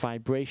of the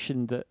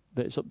vibration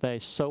that's up there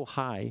is so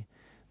high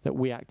that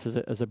we act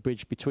as a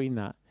bridge between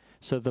that.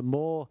 So the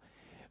more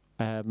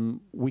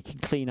we can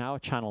clean our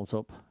channels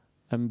up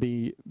and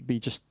be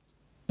just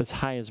as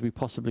high as we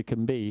possibly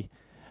can be,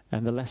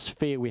 and the less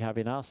fear we have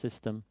in our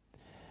system,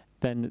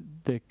 then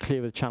the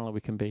clearer the channel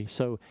we can be.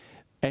 So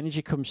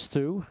energy comes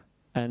through,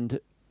 and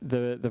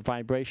the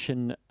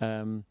vibration,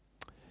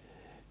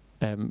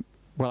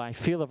 well, I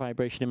feel the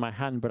vibration in my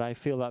hand, but I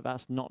feel that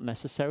that's not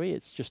necessary.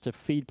 It's just a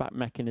feedback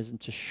mechanism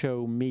to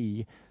show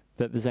me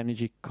that there's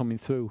energy coming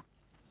through.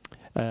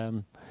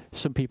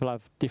 Some people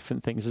have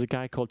different things. There's a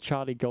guy called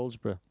Charlie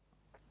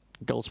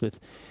Goldsmith,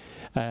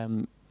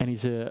 and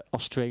he's an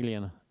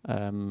Australian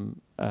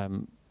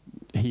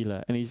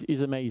healer, and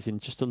he's amazing.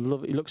 Just he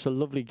looks a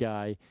lovely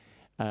guy,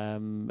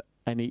 and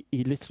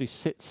he literally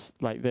sits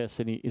like this,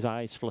 and his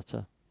eyes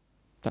flutter.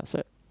 That's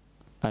it.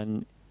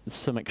 And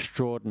some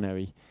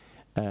extraordinary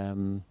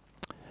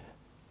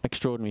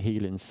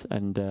healings,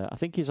 and I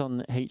think he's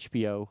on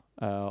HBO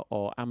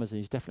or Amazon.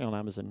 He's definitely on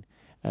Amazon.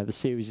 The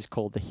series is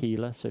called The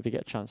Healer, so if you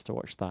get a chance to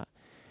watch that.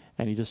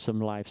 And he does some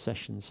live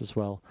sessions as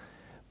well,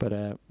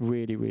 but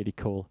really, really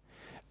cool.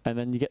 And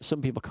then you get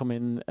some people come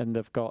in, and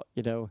they've got,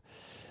 you know,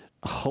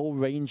 a whole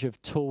range of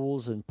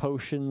tools and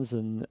potions,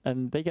 and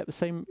they get the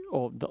same,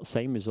 or not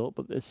same result,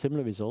 but a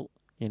similar result,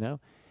 you know.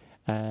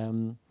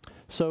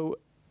 So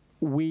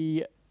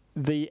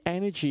the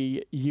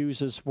energy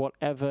uses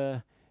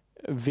whatever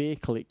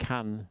vehicle it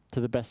can to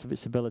the best of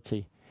its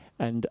ability,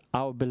 and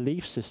our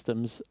belief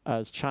systems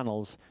as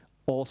channels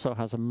also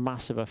has a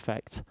massive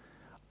effect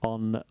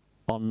on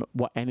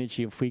what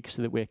energy and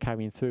frequency that we're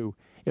carrying through.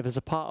 If there's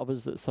a part of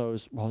us that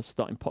throws, well,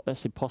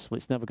 that's impossible,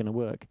 it's never going to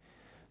work,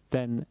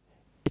 then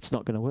it's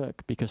not going to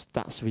work, because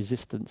that's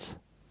resistance.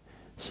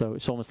 So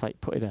it's almost like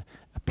putting a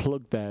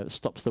plug there that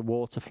stops the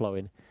water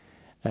flowing.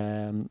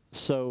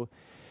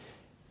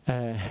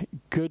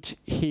 Good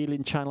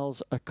healing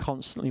channels are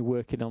constantly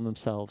working on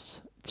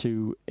themselves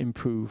to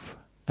improve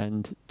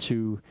and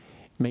to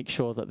make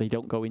sure that they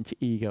don't go into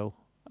ego,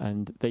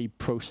 and they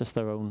process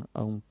their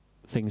own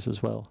things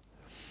as well.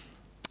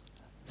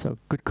 So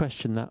good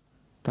question, that.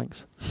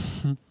 Thanks.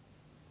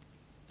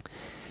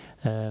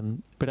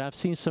 But I've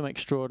seen some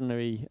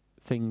extraordinary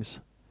things,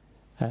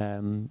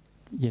 you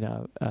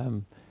know,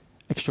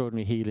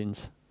 extraordinary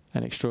healings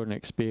and extraordinary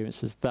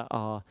experiences that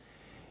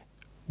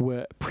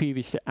were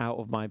previously out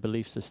of my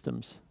belief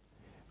systems,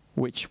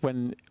 which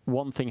when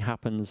one thing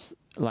happens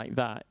like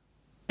that,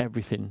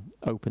 everything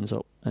opens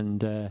up,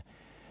 and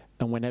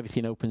when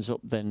everything opens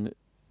up, then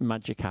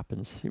magic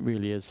happens. It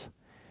really is.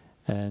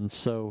 And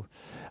so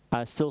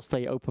I still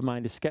stay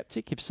open-minded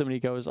skeptic. If somebody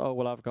goes, oh,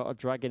 well, I've got a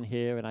dragon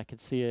here and I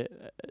could see a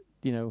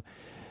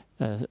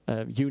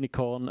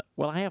unicorn.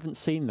 Well, I haven't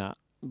seen that,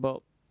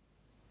 but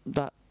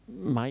that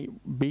might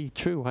be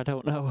true. I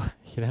don't know,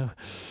 you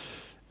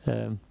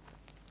know.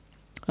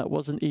 That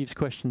wasn't Eve's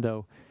question,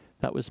 though.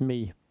 That was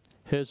me.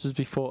 Hers was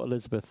before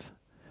Elizabeth.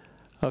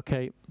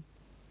 Okay.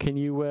 Can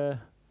you...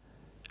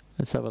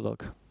 let's have a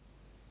look.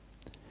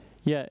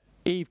 Yeah,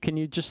 Eve, can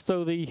you just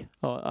throw the...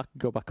 Oh, I can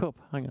go back up.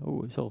 Hang on.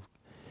 Oh, it's all...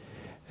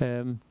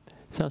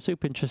 sounds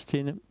super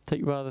interesting.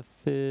 Take rather...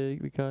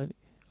 regard.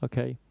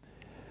 Okay.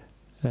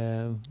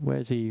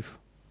 Where's Eve?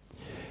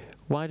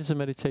 Why does a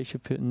meditation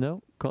feel...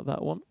 No, got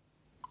that one.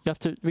 You have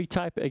to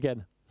retype it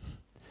again.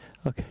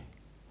 Okay.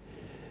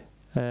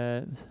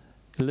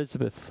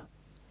 Elizabeth,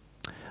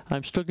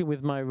 I'm struggling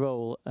with my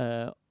role.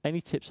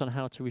 Any tips on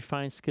how to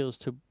refine skills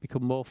to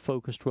become more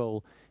focused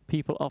role?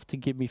 People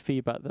often give me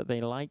feedback that they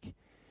like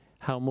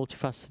how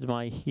multifaceted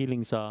my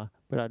healings are,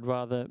 but I'd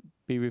rather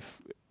be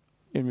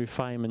in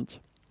refinement.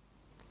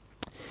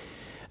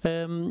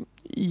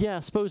 Yeah, I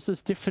suppose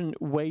there's different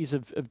ways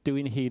of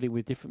doing healing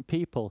with different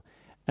people,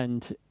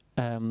 and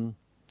in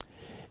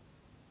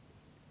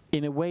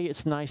a way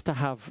it's nice to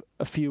have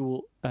a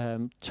few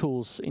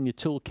tools in your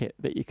toolkit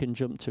that you can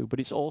jump to, but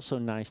it's also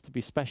nice to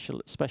be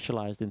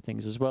specialized in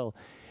things as well.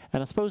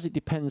 And I suppose it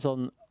depends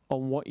on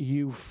what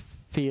you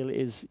feel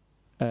is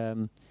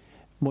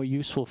more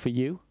useful for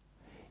you.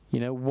 You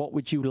know, what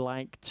would you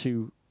like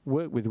to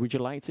work with? Would you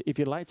like to, if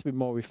you'd like to be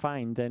more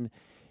refined, then,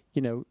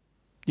 you know,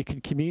 you can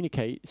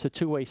communicate. It's a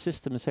two-way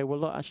system and say, well,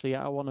 look, actually,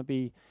 I want to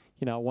be,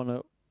 you know, I want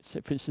to,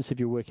 for instance, if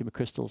you're working with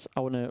crystals, I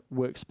want to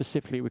work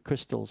specifically with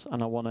crystals,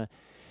 and I want to,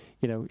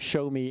 you know,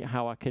 show me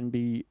how I can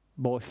be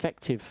more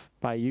effective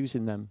by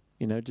using them.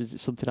 You know, is it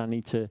something I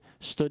need to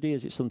study?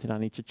 Is it something I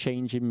need to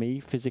change in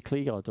me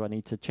physically, or do I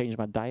need to change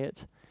my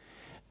diet?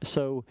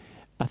 So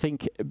I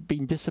think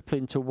being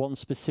disciplined to one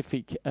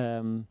specific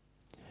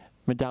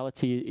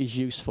modality is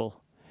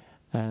useful.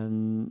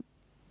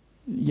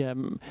 Yeah,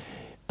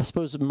 I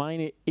suppose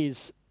mine,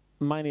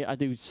 I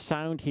do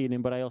sound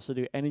healing, but I also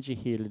do energy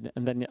healing.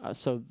 And then,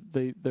 so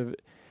the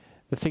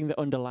thing that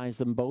underlies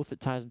them both, that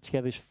ties them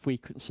together, is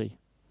frequency.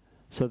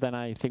 So then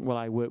I think, well,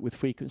 I work with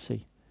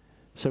frequency.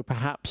 So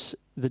perhaps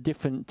the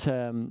different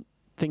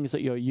things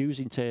that you're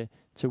using to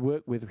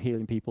work with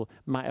healing people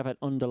might have an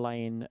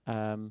underlying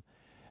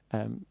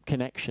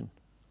connection,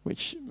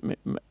 which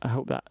I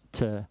hope that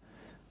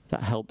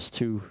that helps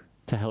to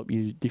help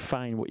you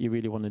define what you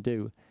really want to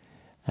do.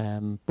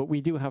 But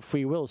we do have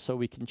free will, so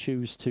we can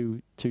choose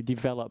to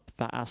develop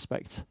that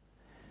aspect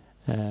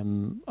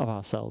of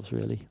ourselves,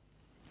 really.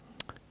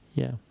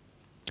 Yeah.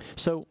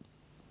 So,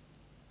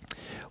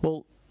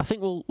 well, I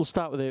think we'll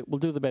start with it. We'll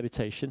do the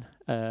meditation.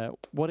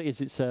 What it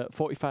is, it's a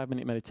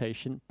 45-minute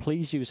meditation.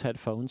 Please use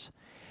headphones,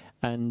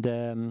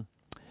 and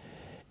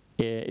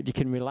if you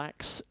can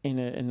relax in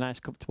a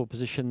nice, comfortable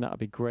position, that would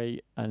be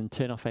great. And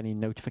turn off any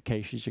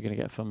notifications you're going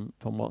to get from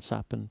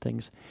WhatsApp and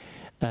things.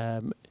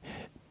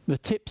 The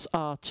tips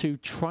are to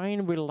try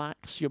and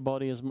relax your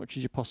body as much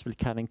as you possibly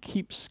can, and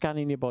keep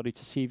scanning your body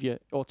to see if you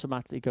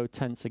automatically go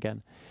tense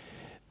again.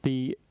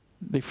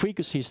 The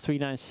frequency is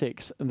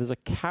 396, and there's a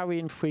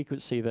carrying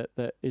frequency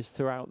that is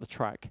throughout the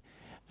track,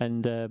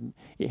 and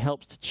it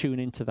helps to tune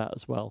into that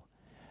as well.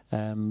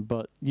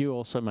 But you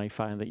also may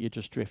find that you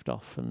just drift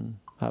off and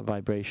have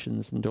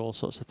vibrations and do all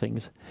sorts of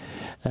things.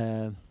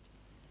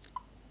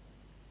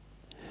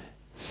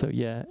 So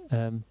yeah,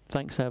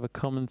 thanks. I have a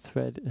common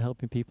thread in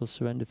helping people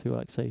surrender through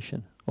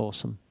relaxation.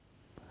 Awesome.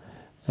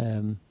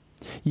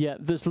 Yeah,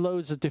 there's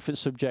loads of different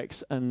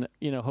subjects, and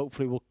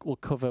hopefully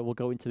we'll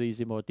go into these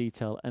in more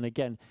detail. And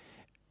again,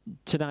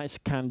 tonight's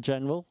kind of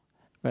general,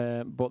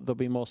 but there'll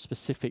be more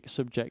specific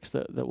subjects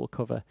that we'll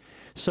cover.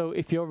 So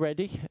if you're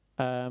ready,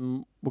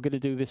 we're going to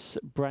do this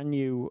brand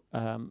new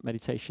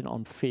meditation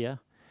on fear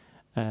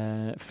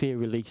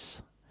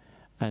release.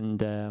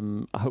 And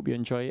I hope you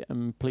enjoy it,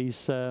 and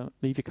please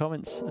leave your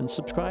comments and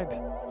subscribe.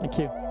 Thank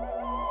you.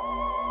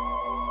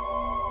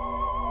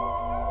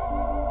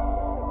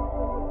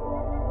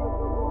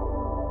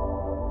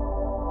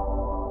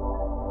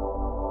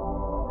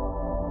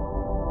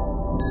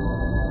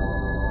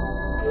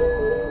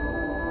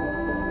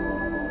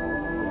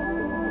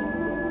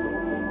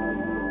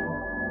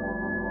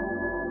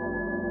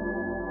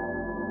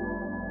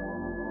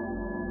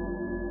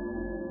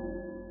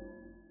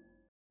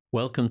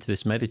 Welcome to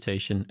this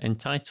meditation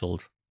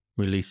entitled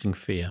Releasing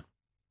Fear.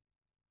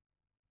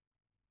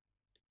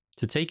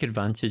 To take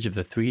advantage of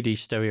the 3D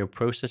stereo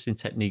processing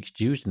techniques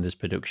used in this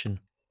production,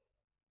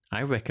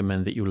 I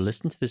recommend that you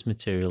listen to this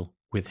material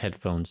with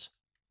headphones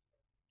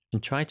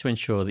and try to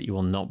ensure that you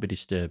will not be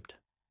disturbed.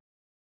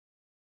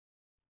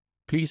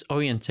 Please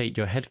orientate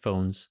your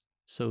headphones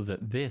so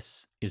that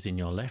this is in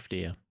your left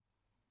ear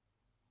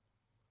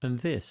and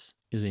this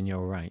is in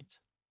your right.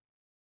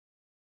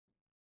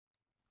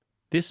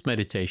 This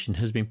meditation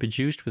has been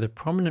produced with a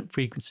prominent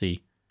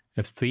frequency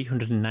of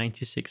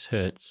 396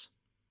 Hz,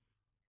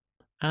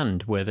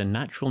 and where the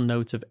natural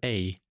note of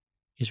A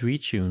is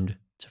retuned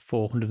to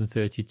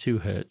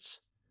 432 Hz,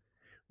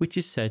 which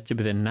is said to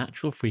be the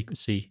natural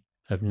frequency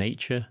of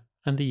nature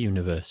and the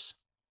universe.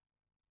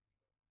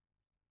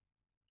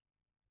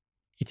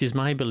 It is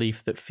my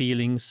belief that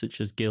feelings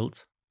such as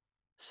guilt,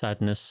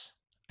 sadness,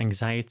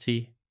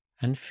 anxiety,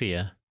 and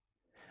fear,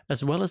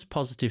 as well as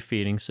positive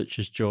feelings such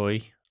as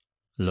joy,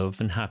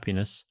 love and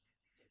happiness,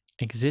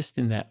 exist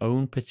in their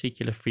own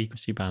particular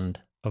frequency band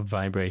of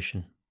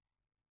vibration.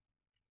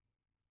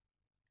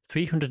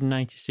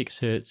 396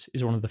 Hz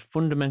is one of the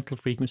fundamental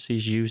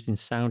frequencies used in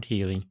sound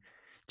healing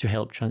to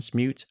help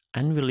transmute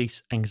and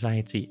release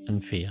anxiety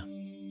and fear.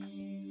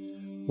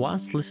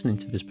 Whilst listening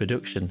to this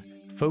production,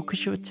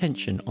 focus your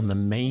attention on the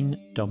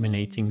main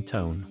dominating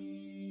tone.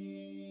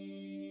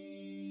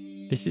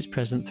 This is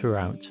present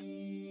throughout,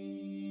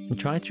 and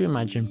try to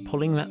imagine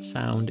pulling that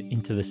sound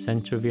into the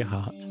center of your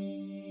heart.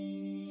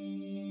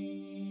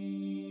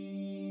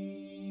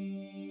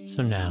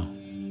 So now,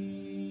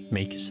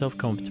 make yourself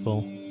comfortable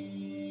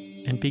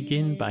and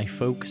begin by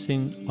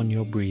focusing on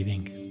your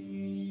breathing.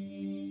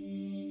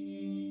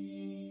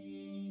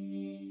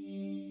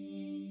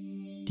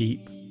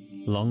 Deep,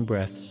 long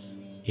breaths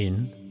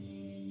in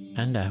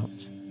and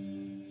out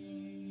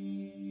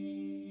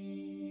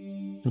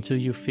until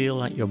you feel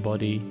like your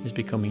body is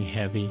becoming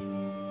heavy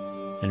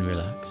and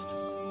relaxed.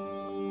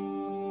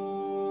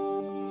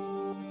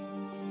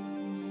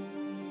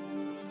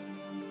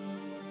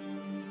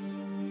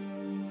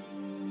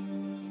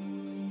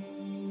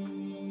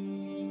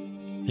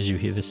 As you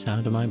hear the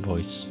sound of my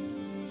voice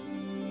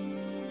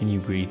and you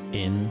breathe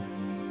in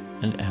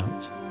and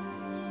out,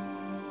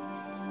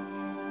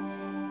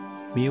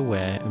 be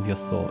aware of your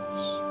thoughts.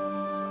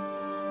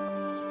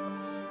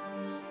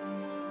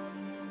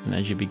 And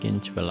as you begin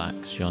to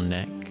relax your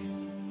neck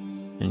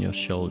and your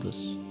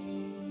shoulders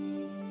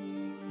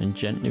and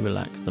gently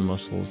relax the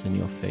muscles in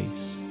your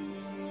face,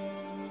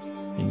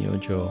 in your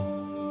jaw.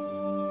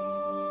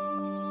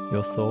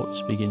 Your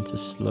thoughts begin to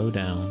slow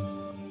down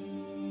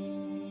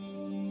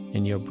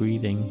and your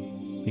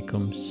breathing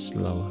becomes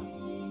slower.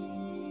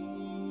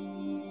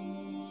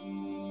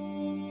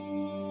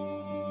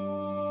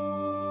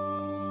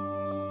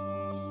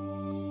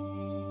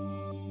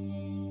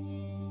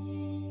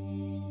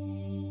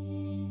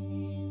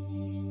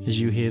 As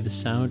you hear the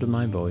sound of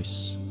my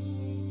voice,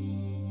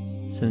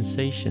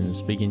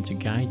 sensations begin to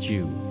guide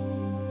you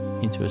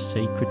into a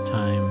sacred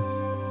time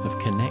of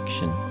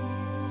connection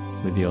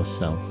with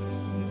yourself.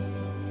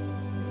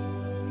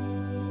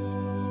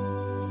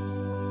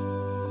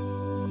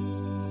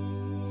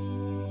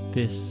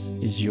 This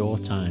is your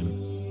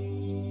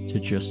time to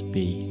just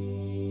be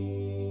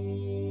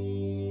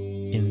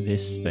in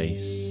this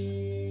space,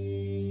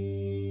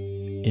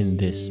 in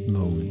this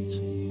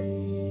moment.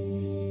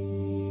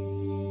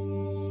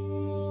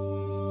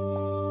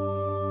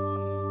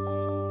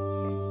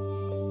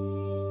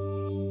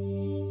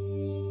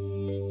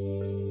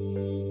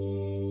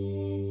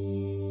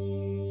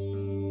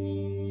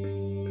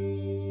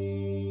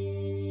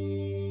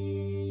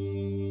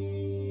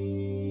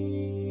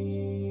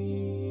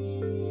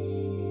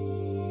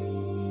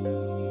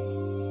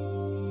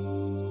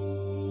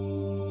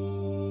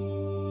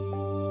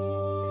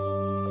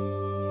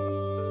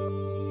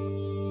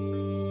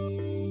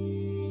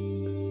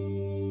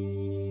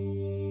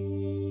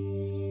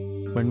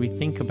 When we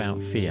think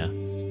about fear,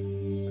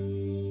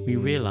 we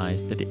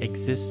realize that it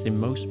exists in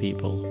most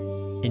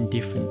people in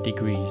different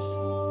degrees.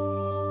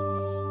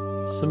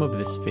 Some of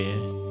this fear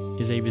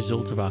is a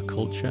result of our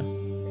culture,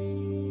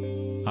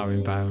 our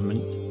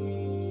environment,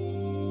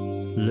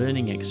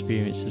 learning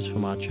experiences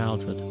from our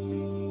childhood,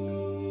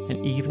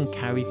 and even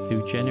carried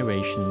through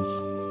generations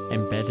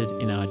embedded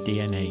in our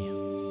DNA.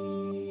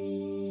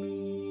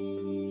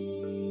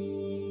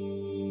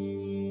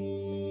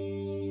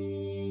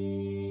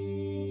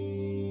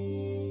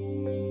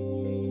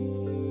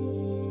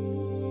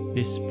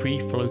 This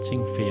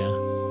free-floating fear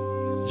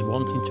is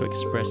wanting to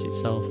express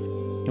itself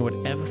in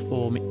whatever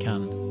form it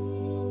can,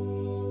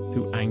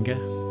 through anger,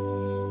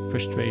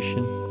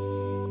 frustration,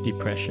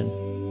 depression,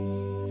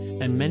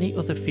 and many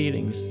other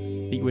feelings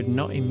that you would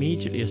not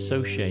immediately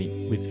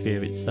associate with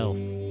fear itself.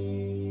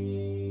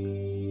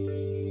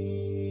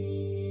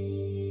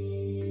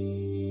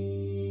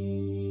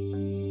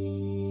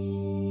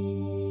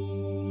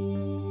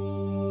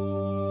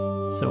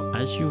 So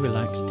as you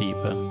relax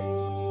deeper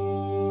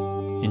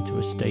into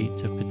a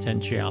state of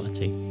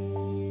potentiality,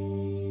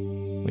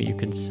 where you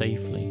can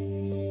safely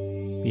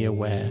be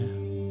aware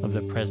of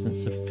the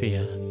presence of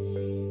fear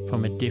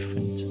from a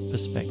different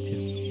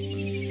perspective.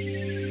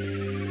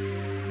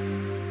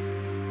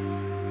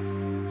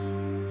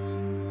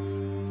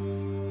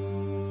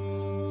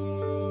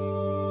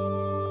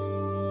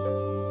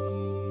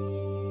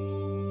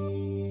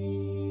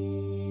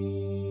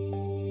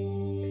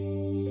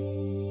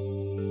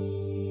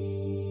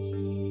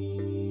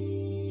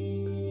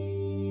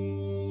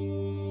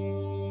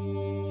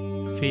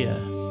 Fear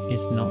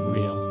is not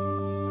real,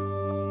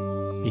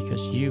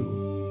 because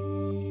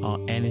you are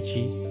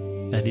energy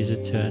that is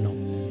eternal.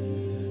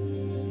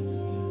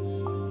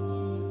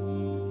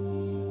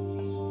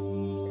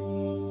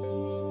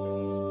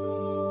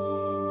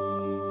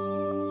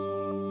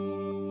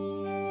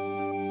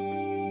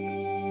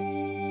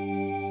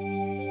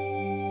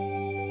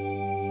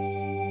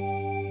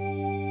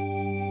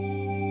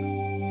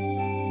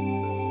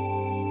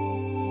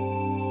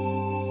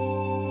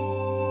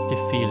 The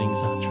feelings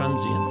are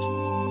transient,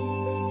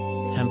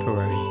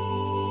 temporary,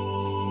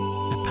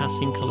 a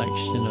passing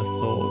collection of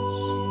thoughts,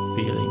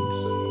 feelings,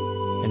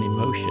 and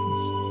emotions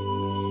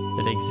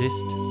that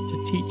exist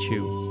to teach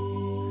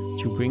you,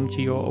 to bring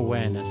to your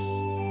awareness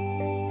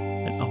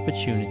an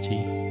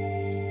opportunity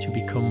to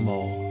become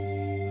more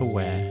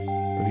aware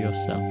of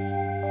yourself.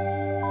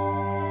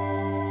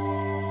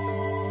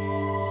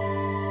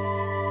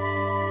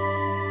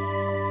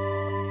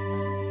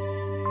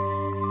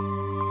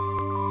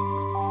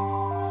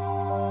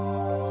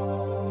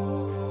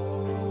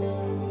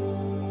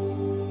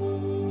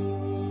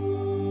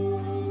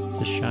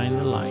 To shine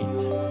the light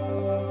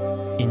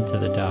into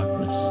the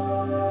darkness.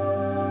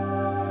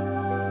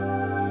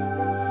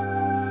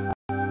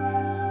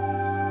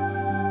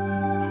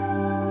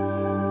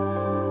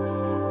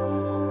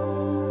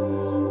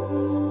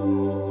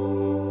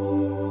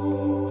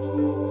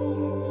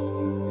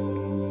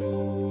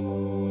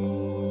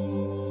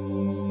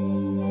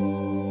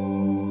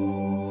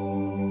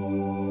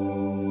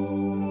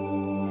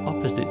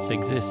 Opposites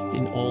exist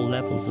in all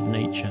levels of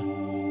nature.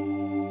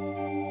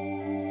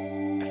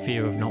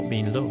 Fear of not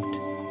being loved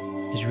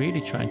is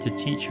really trying to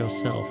teach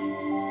yourself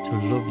to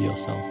love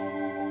yourself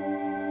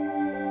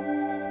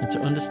and to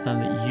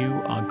understand that you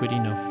are good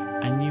enough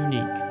and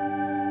unique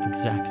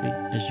exactly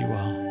as you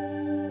are.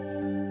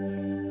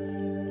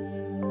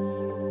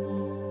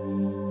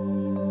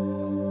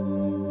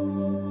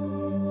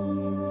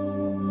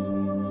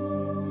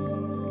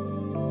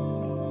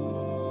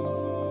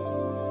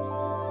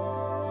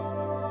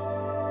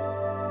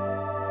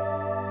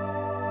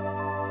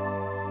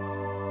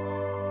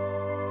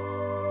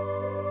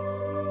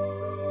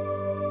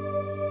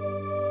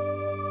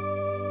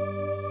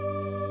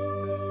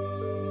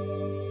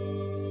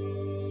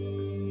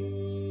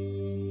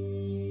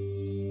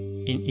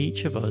 In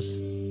each of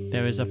us,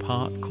 there is a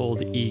part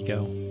called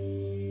ego.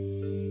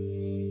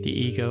 The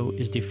ego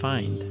is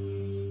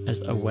defined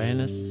as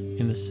awareness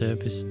in the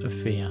service of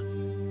fear.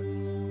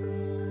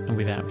 And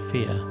without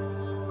fear,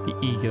 the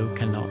ego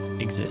cannot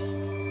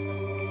exist.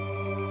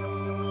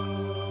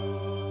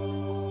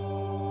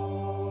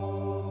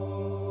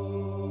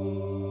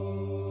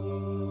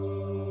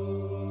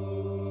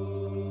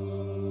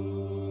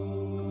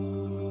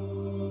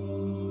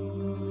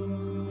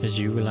 As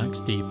you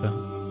relax deeper,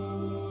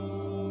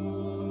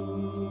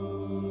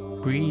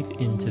 breathe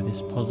into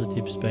this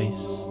positive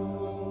space.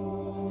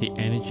 The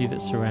energy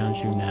that surrounds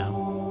you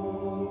now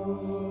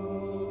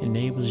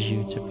enables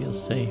you to feel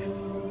safe,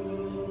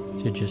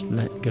 to just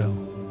let go,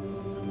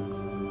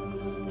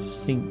 to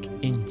sink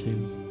into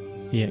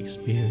the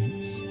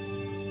experience.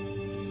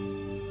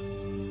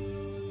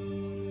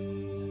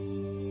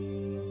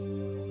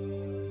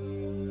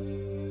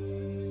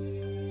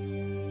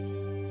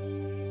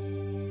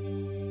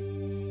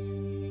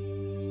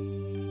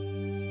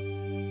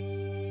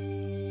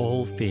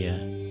 All fear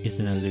is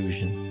an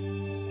illusion.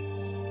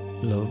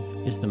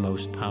 Love is the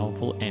most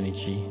powerful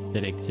energy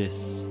that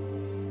exists.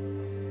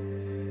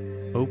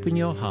 Open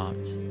your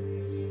heart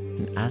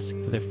and ask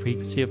for the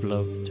frequency of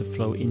love to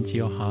flow into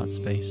your heart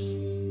space.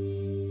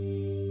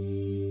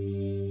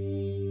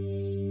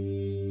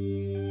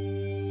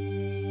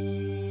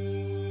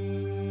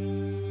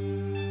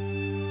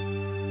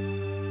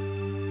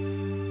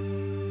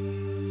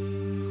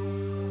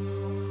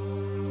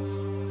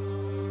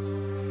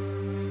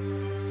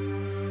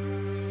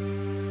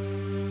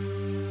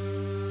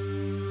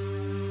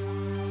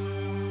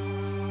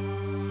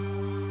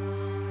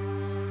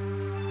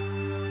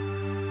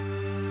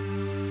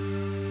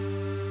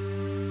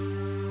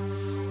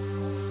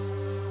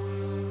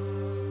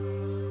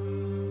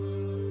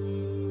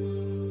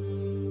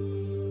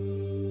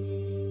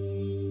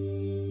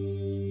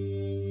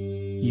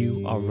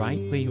 You are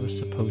right where you are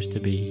supposed to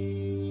be,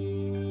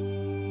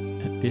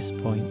 at this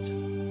point,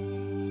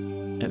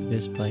 at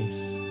this place,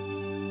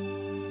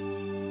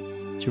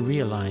 to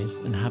realize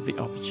and have the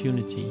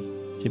opportunity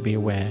to be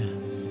aware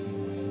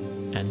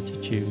and to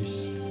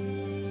choose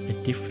a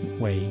different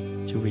way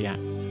to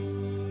react,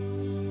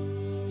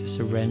 to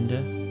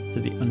surrender to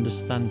the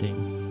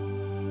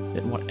understanding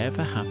that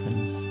whatever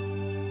happens,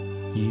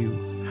 you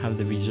have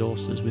the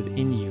resources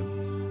within you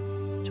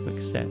to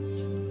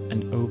accept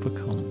and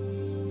overcome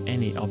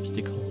any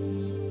obstacle,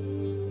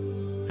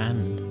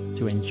 and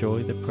to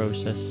enjoy the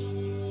process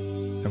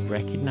of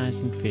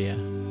recognizing fear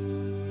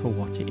for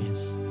what it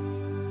is.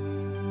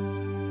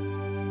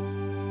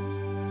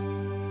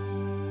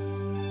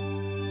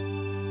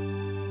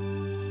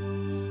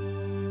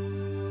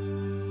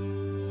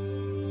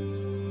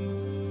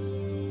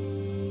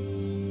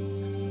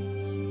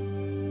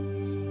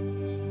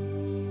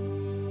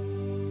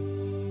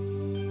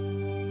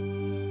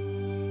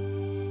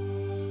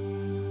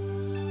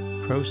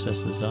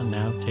 Processes are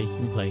now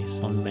taking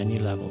place on many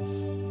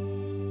levels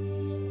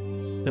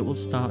that will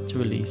start to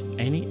release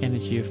any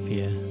energy of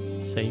fear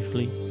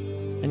safely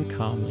and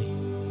calmly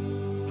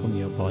from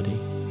your body,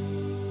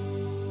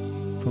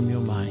 from your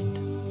mind,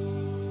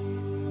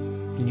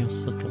 and your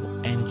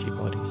subtle energy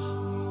bodies,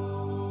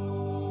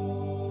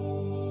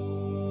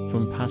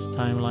 from past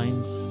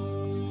timelines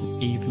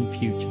and even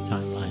future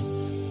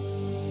timelines,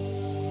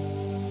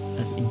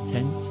 as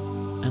intent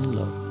and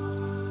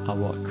love are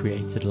what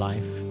created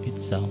life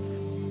itself.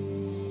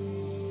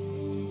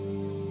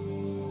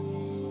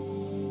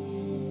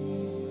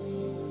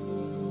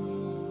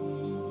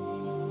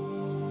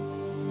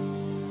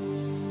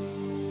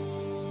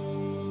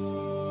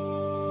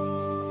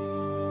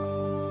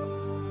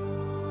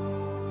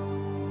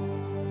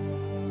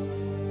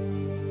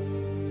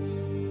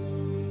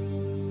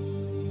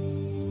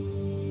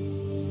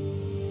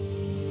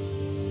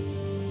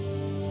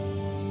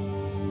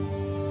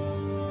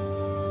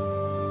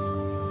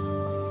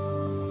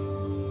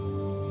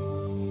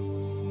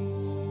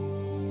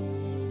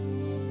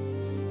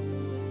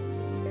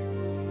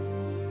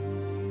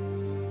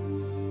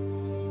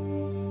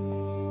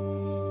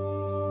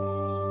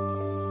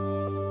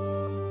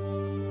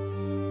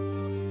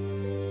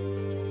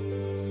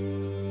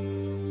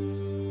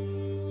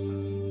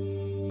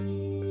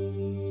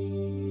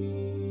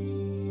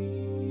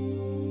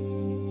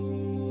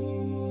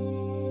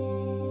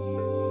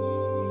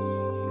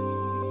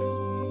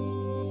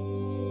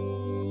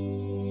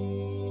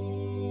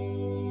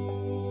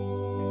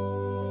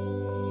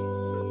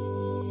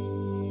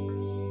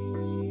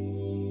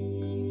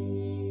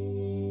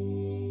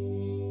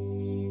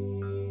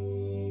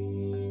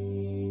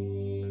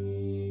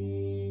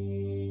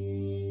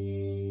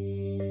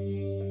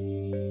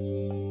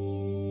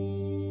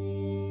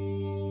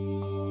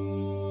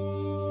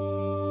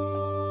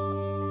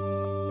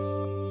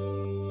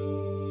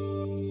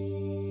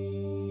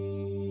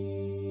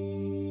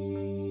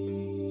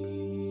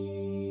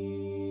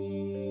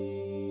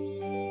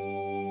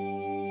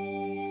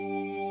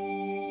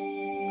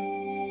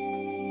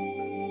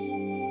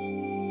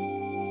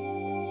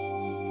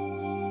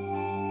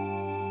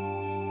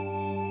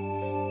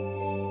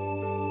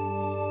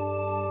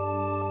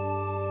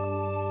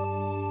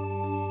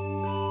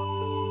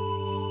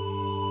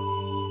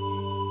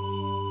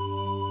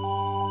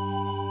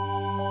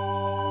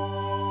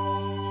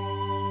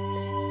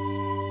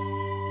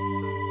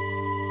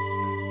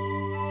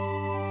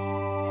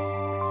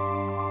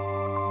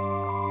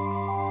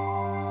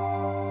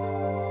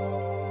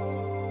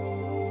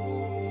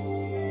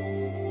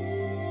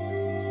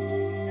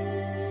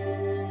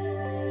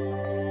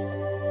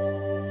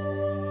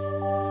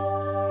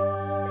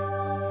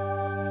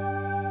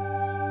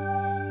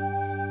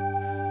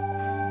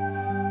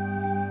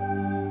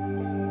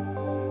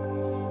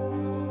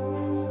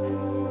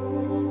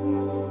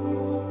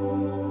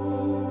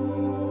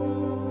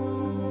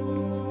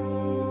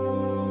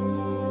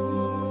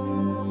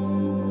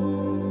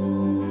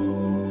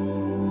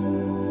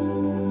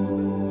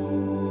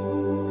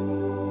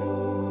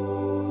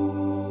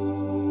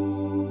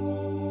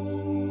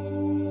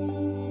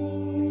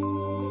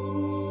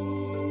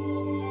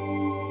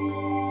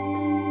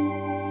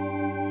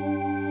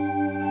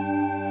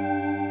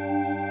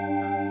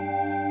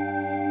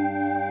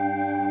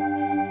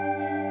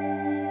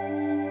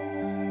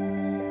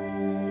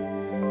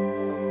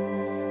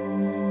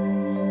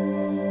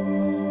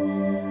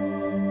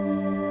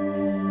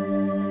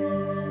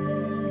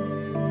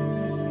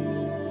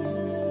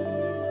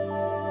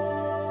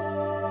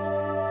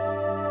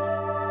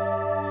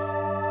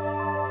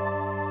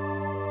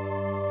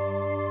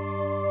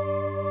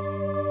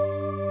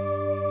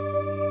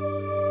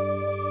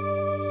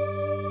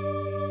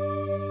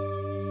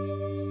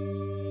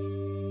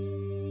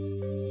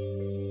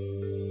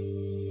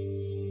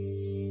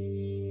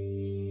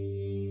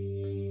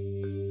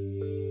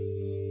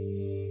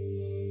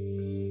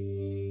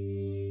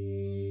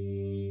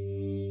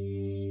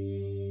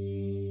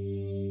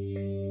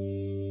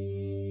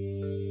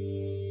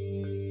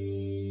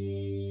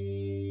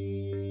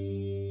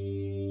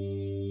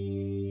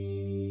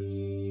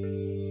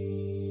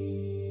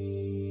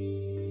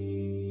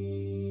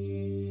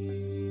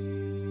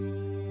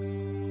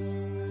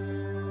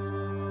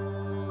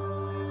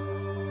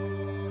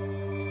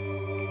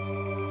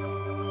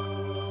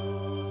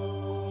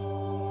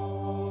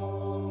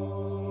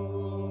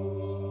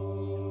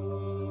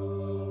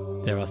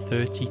 There are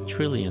 30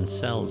 trillion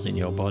cells in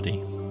your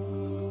body,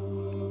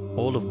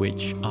 all of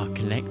which are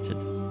connected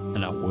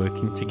and are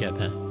working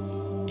together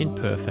in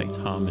perfect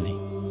harmony,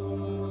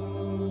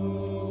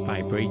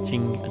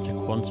 vibrating at a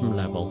quantum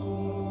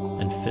level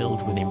and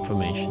filled with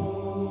information.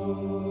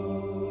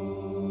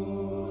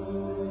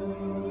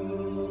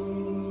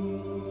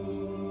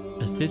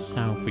 As this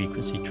sound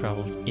frequency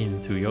travels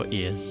in through your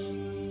ears,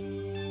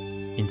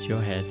 into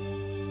your head,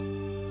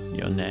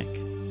 your neck,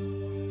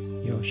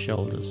 your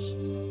shoulders,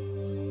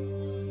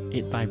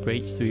 it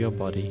vibrates through your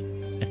body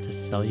at a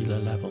cellular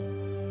level.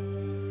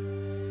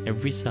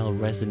 Every cell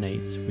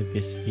resonates with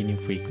this healing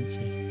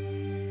frequency.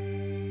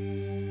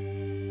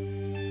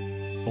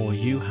 All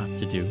you have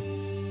to do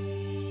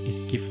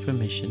is give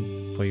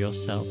permission for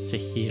yourself to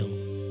heal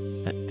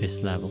at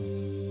this level.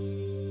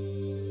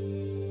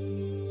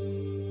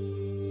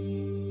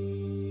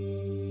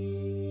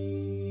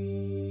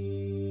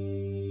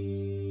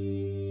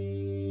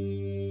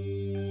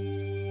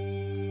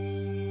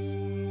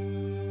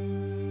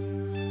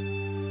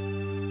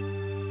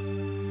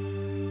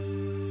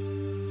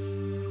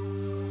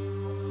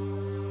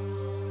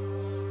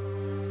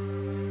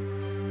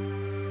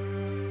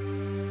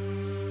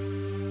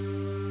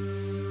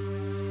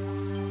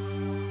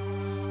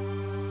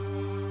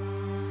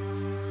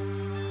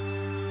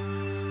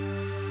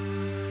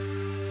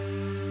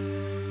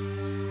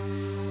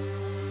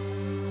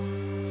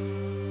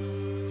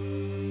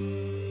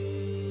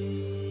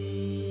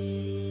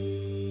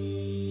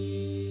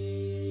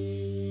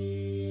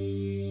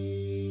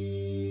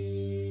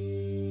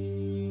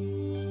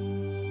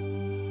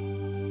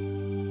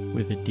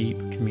 With a deep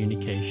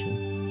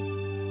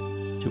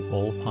communication to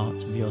all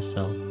parts of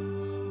yourself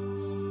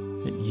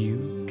that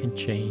you can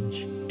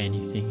change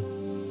anything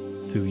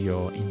through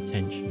your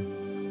intention.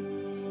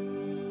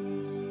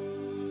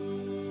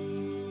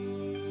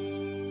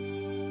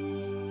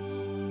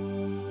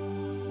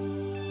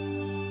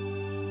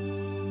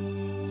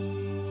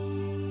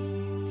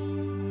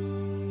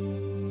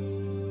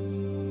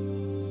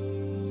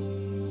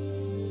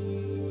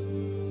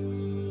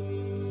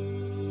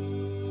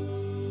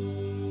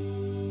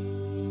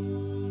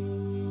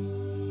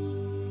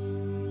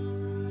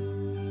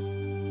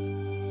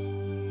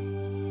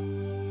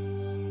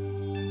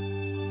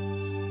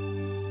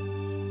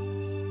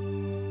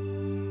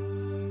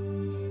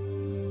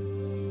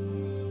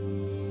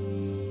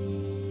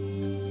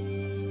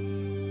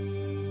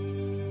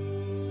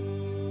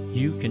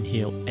 You can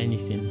heal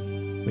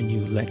anything when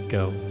you let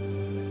go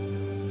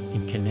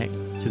and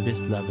connect to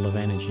this level of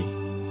energy.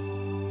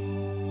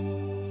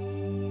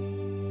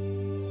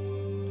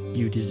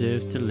 You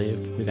deserve to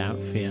live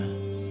without fear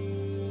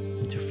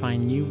and to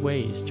find new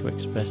ways to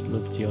express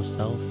love to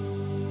yourself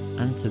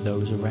and to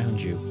those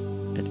around you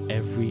at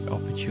every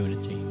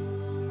opportunity.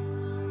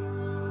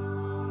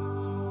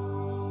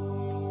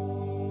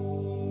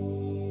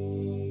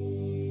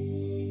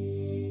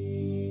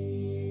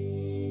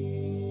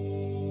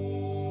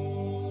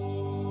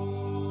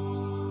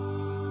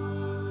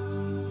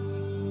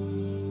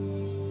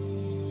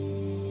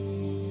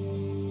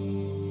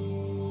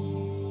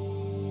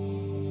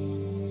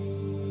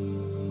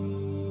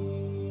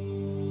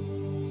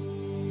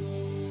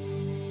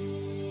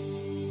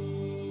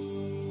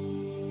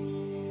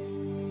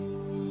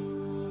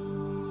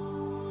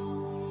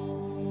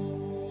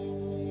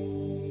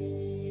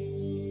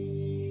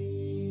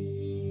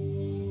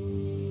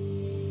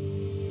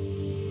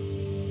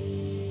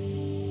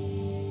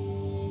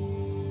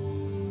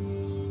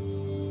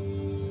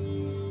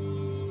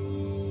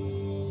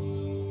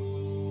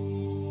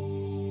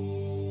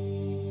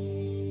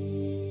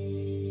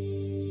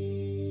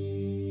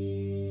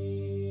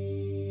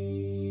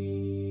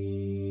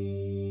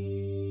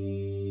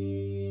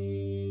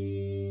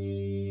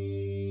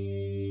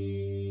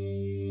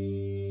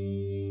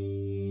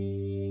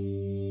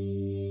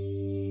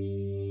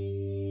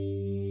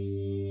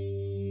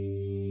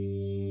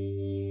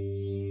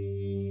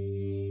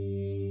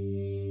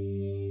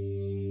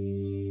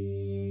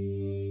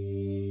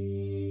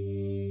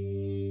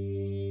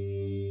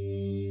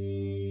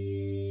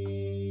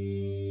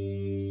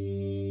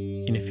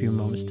 In a few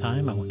moments'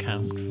 time, I will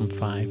count from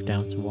 5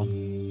 down to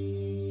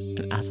 1.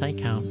 And as I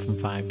count from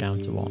 5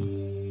 down to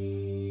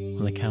 1,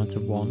 on the count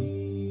of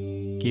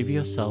 1, give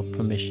yourself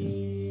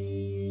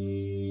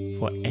permission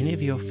for any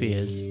of your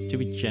fears to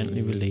be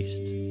gently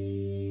released,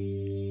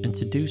 and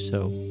to do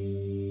so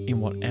in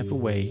whatever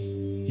way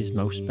is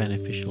most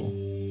beneficial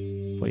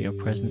for your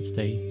present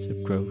state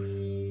of growth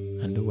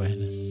and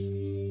awareness.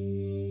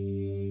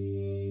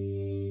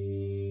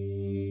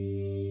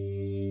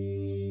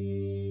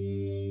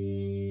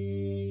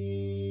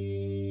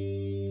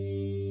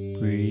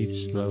 Breathe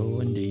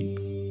slow and deep.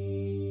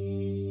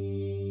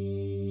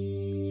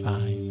 5,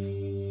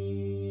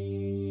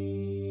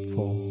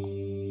 4,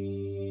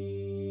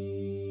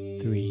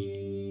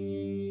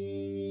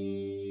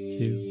 3,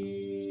 2,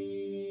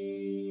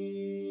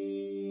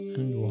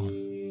 and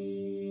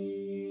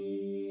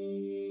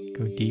 1.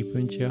 Go deeper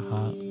into your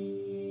heart,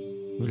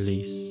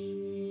 release,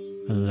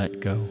 and let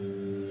go.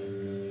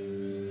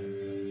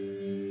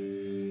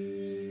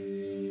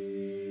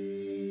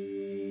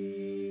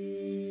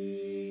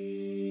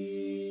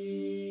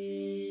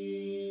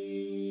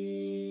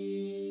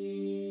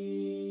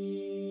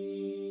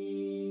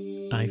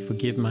 I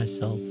forgive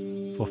myself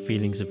for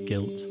feelings of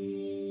guilt,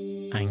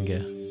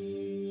 anger,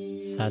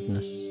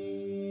 sadness,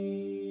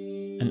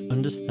 and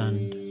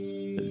understand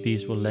that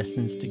these were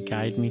lessons to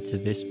guide me to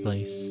this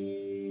place,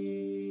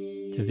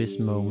 to this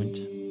moment,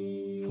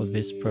 for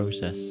this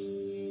process.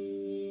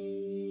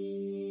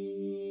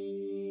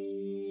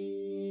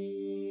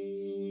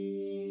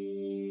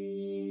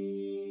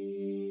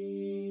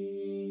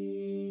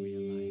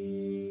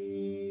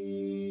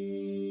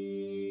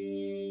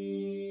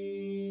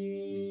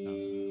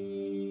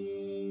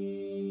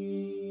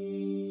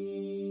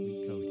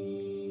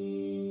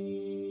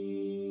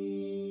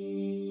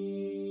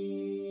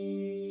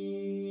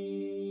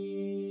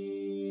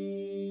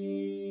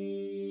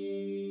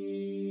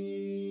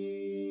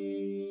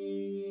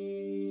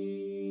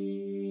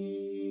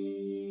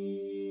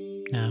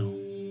 Now,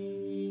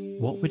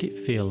 what would it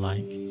feel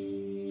like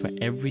for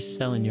every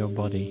cell in your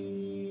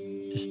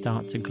body to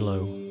start to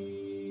glow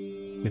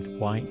with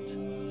white,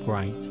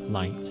 bright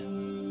light?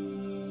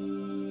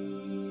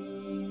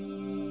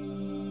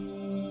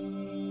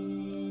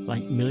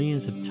 Like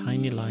millions of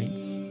tiny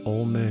lights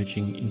all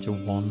merging into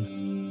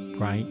one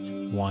bright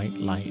white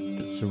light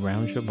that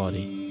surrounds your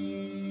body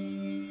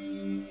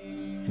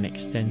and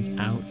extends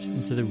out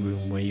into the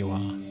room where you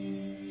are.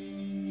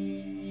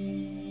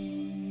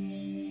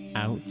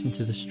 Out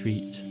into the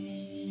street,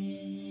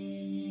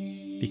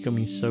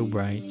 becoming so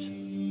bright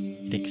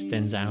it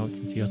extends out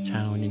into your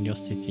town and your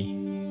city.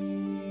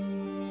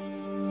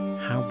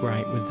 How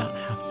bright would that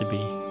have to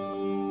be?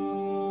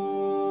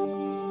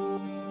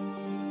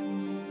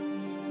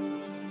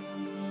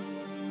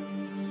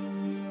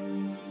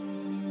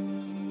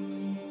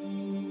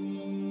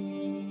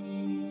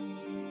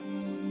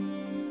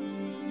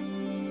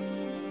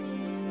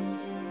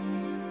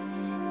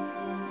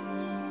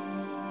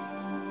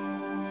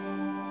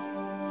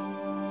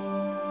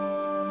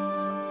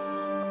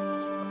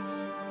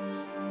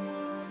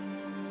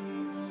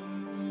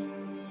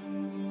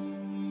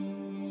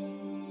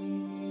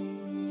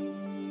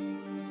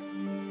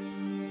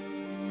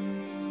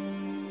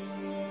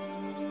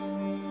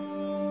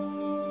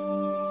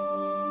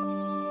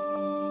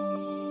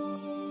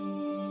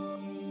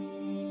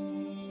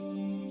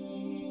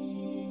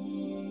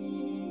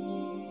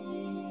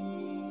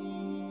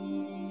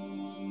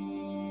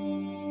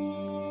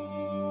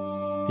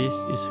 This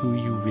is who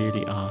you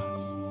really are.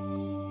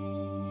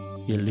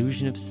 The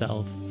illusion of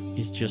self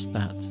is just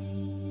that,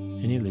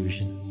 an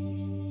illusion.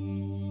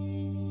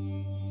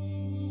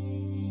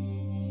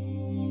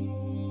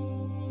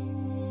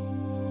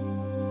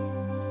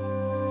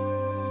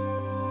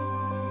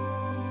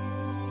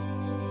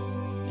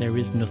 There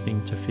is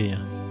nothing to fear.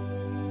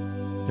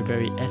 The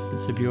very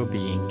essence of your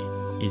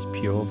being is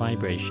pure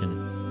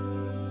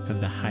vibration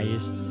of the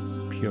highest,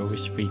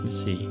 purest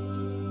frequency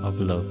of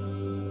love.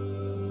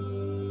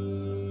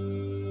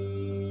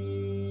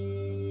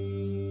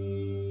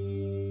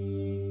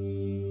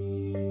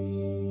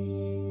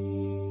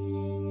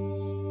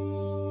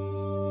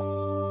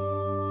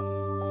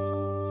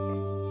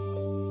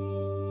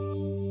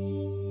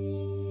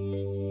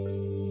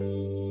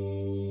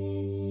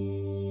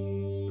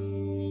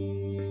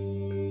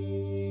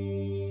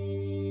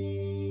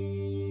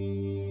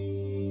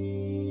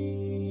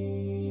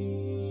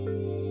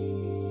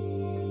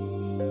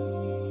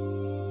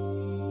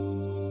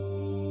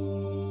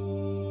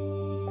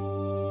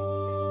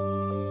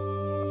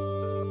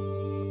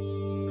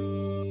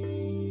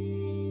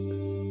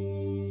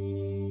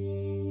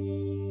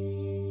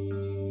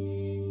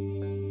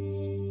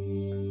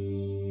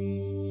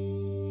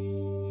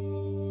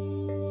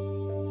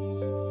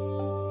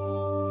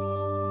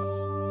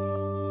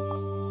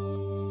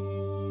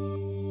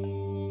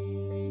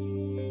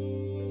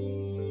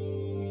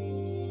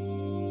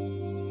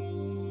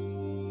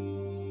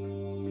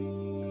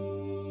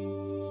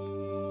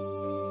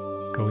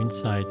 Go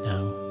inside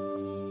now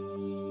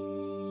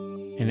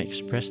and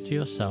express to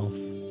yourself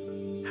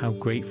how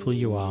grateful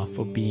you are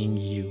for being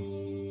you.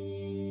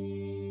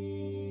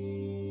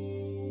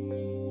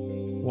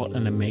 What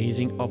an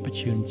amazing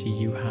opportunity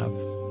you have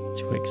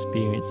to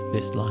experience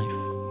this life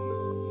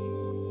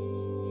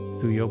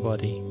through your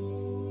body,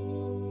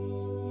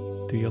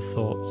 through your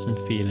thoughts and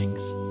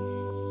feelings,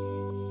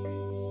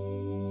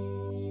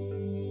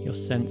 your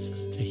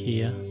senses to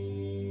hear,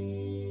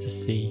 to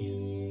see,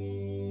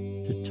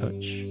 to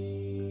touch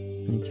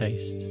and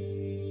taste,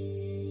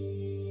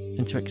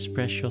 and to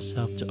express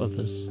yourself to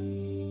others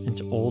and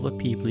to all the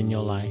people in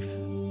your life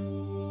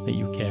that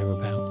you care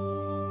about.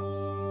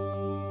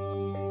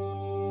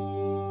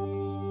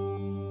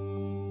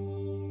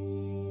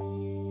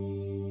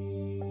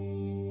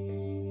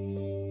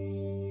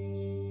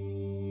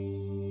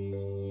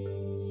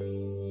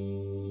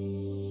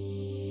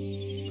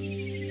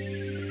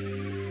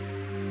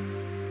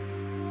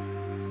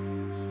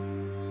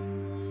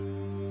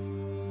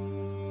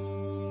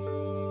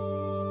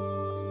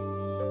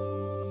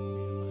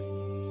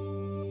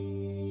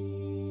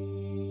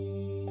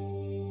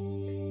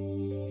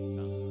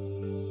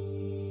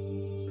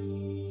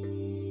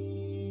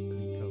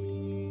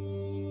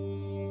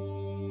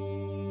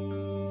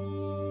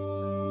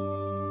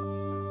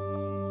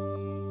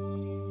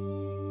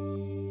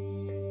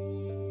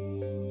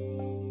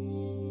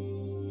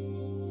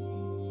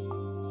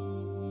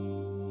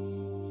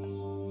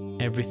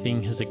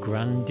 Everything has a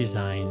grand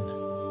design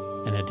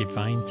and a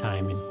divine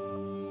timing,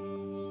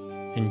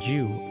 and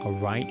you are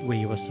right where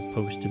you are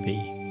supposed to be.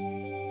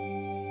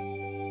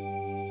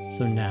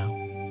 So now,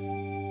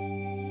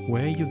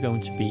 where are you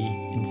going to be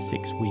in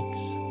 6 weeks,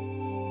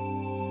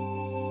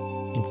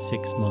 in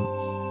 6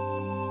 months,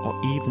 or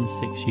even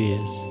 6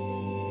 years?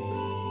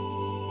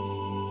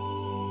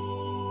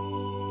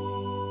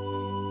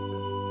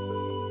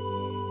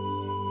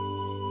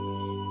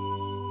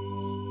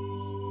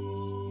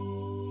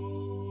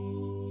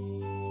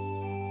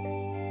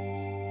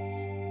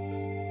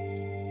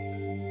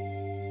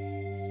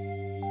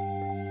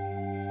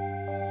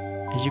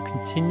 As you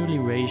continually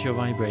raise your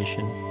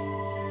vibration,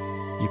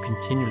 you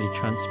continually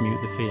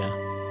transmute the fear,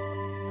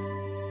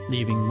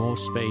 leaving more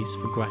space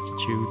for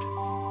gratitude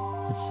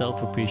and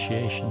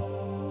self-appreciation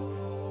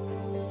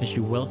as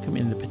you welcome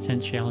in the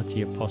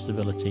potentiality of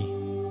possibility,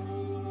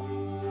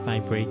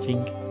 vibrating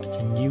at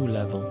a new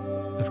level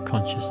of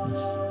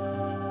consciousness.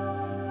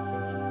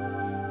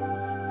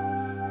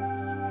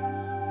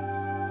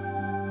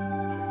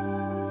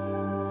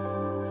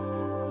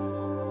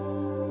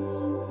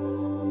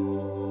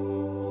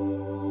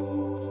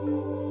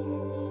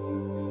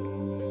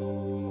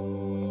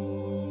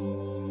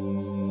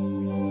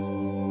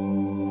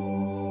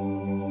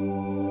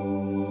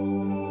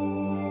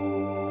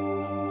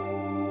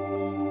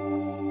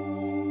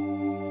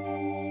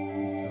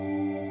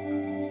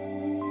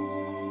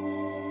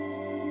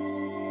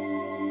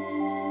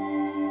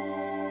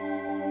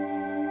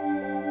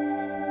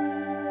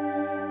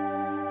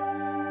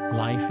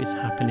 Life is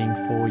happening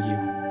for you,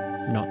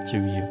 not to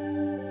you.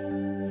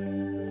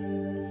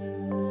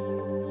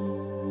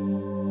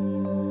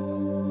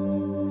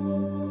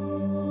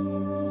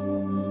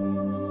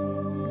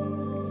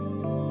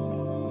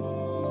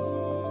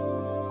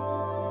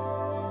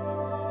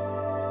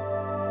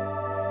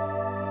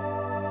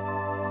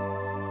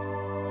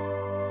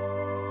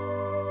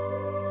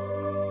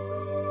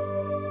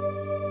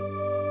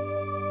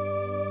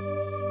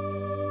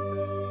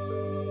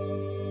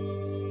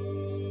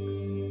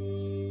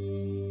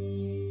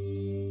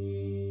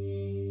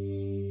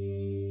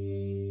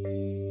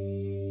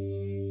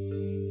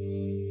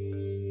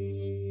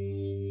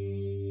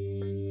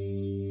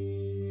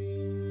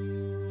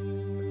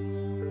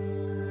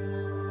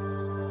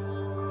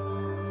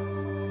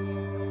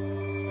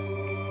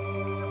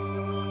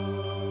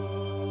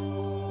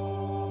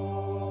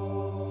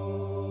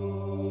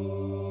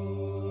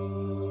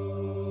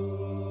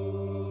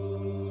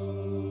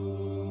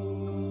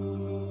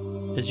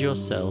 As your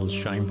cells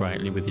shine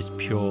brightly with this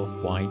pure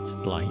white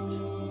light,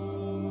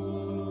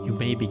 you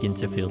may begin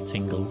to feel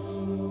tingles,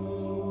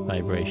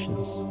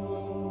 vibrations,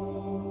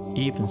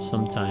 even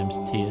sometimes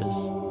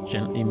tears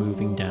gently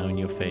moving down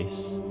your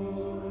face.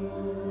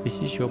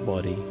 This is your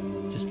body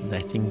just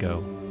letting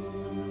go.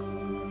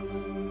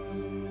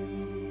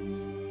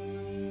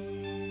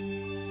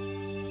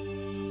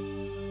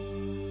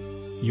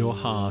 Your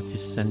heart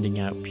is sending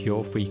out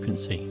pure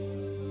frequency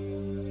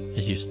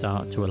as you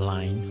start to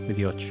align with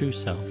your true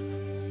self.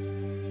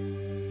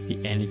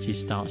 The energy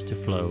starts to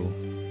flow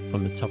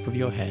from the top of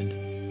your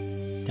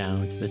head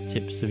down to the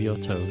tips of your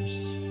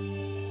toes,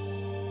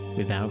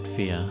 without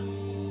fear,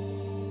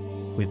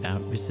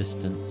 without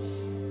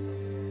resistance.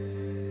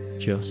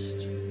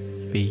 Just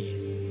be.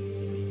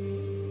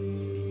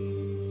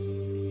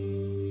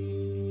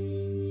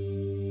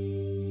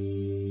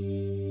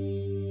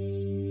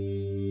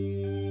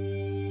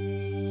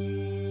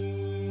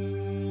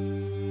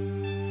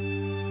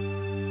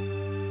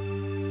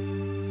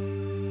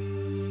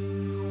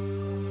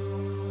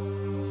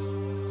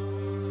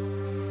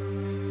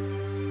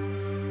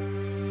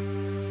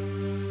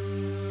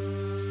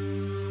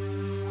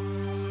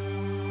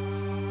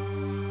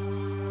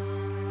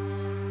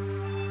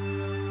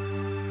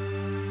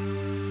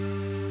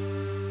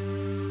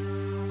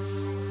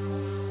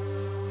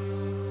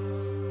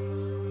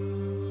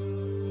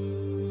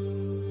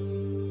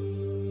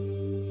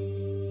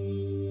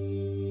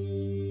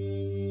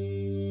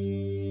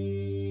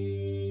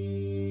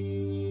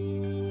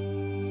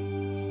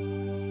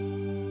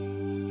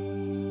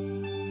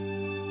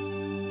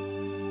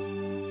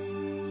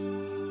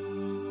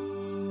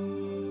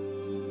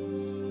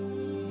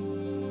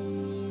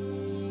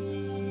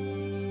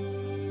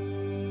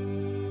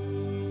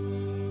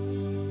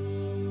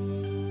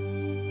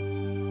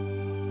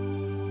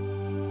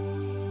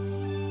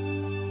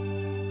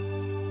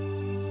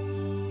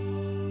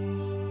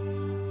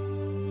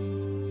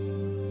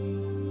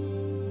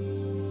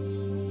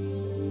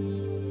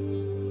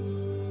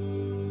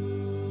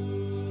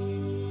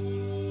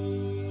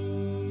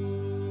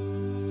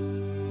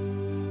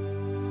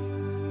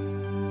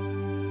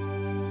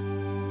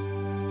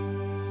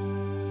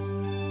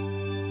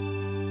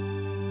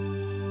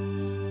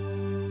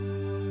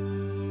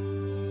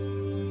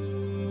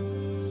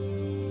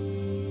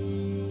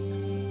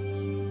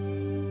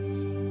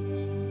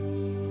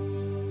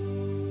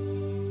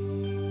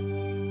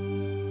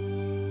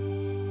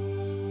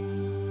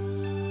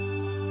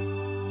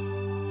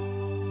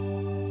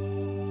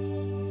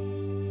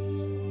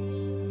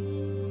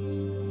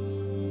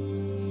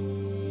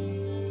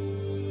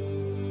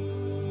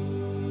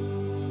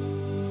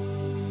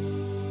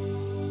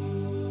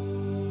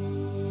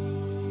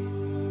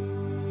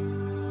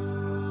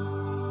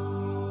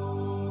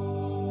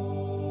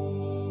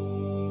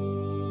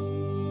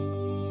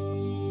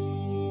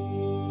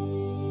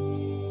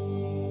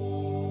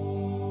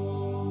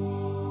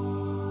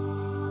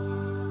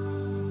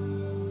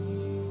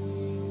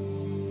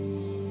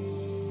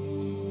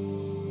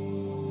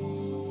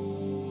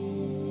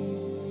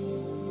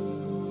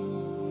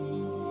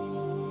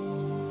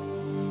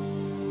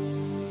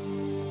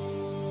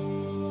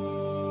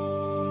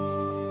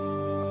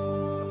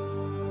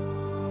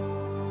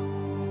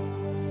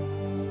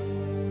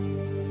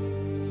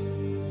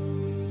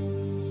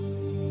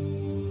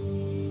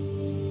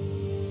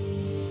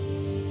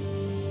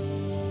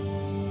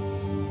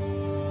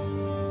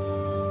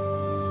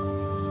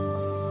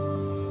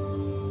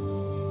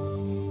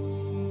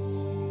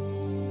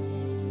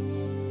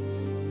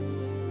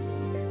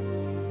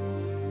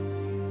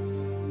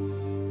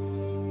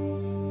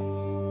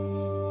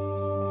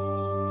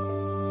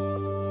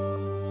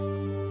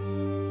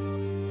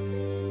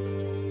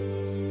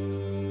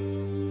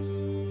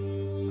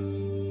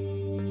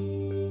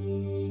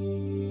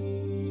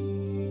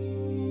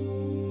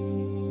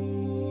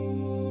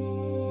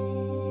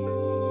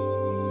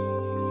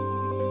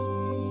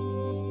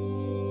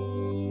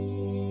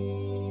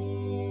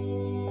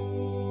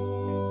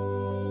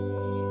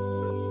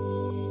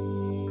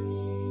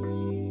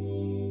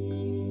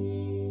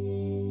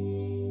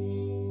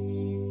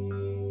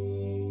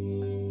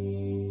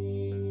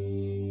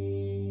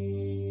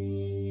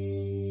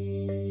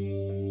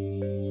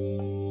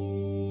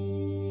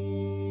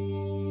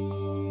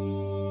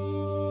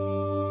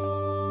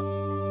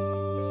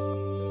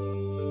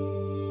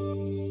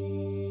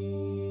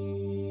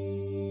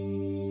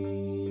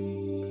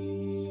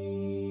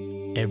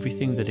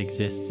 Everything that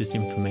exists is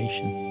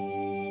information.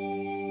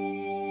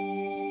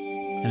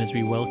 And as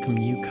we welcome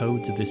new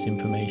codes of this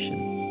information,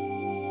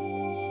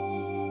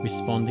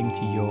 responding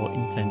to your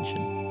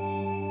intention,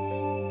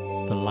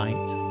 the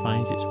light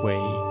finds its way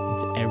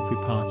into every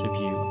part of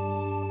you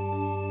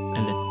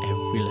and at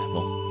every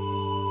level.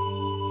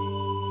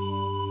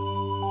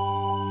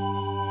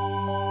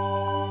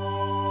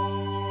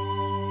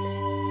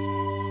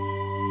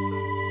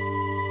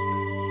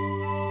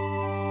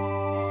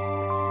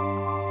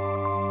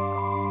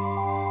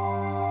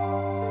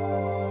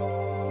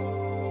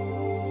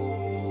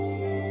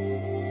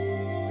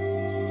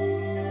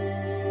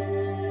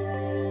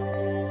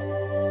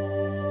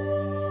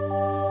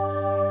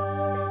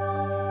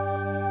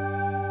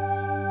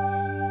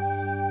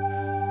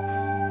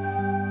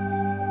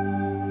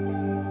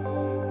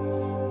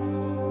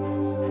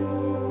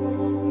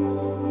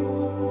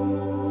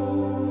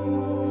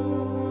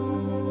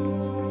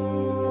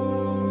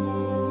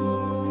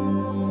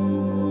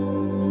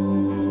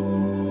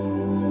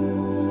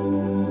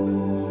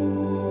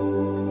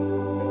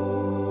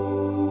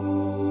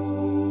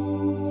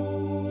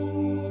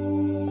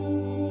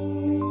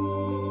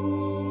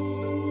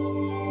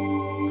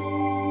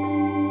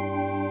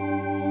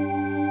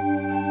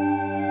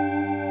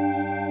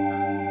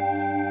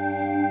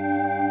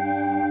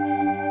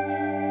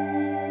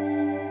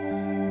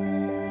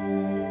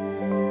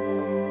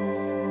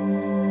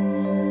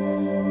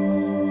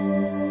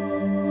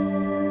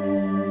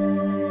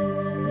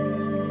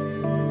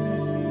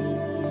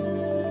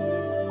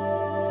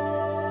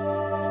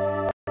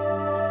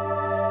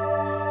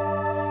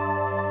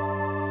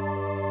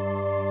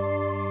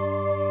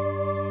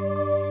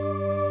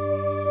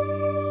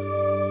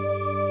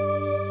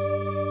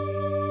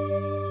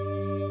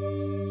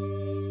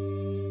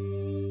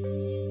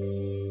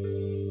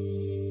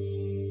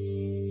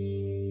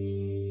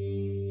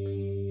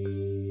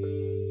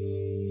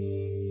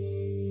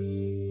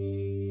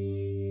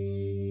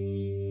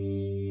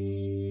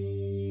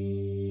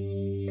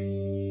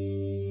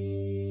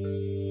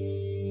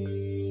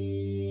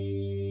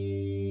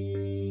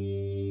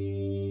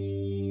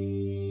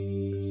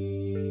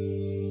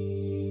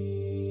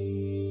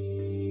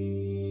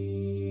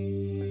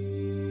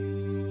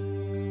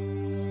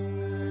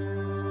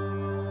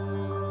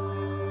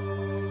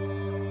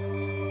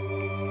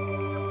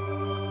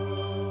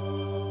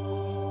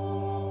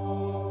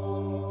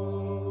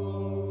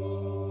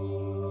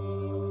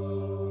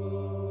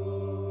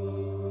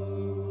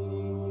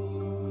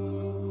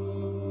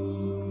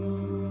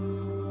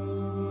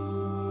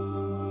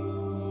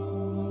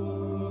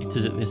 It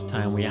is at this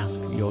time we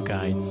ask your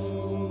guides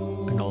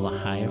and all the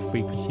higher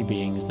frequency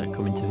beings that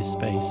come into this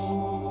space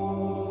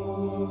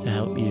to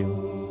help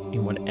you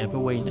in whatever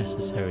way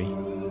necessary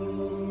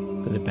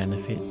for the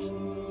benefit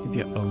of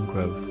your own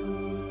growth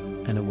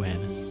and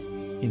awareness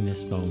in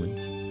this moment,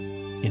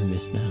 in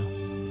this now.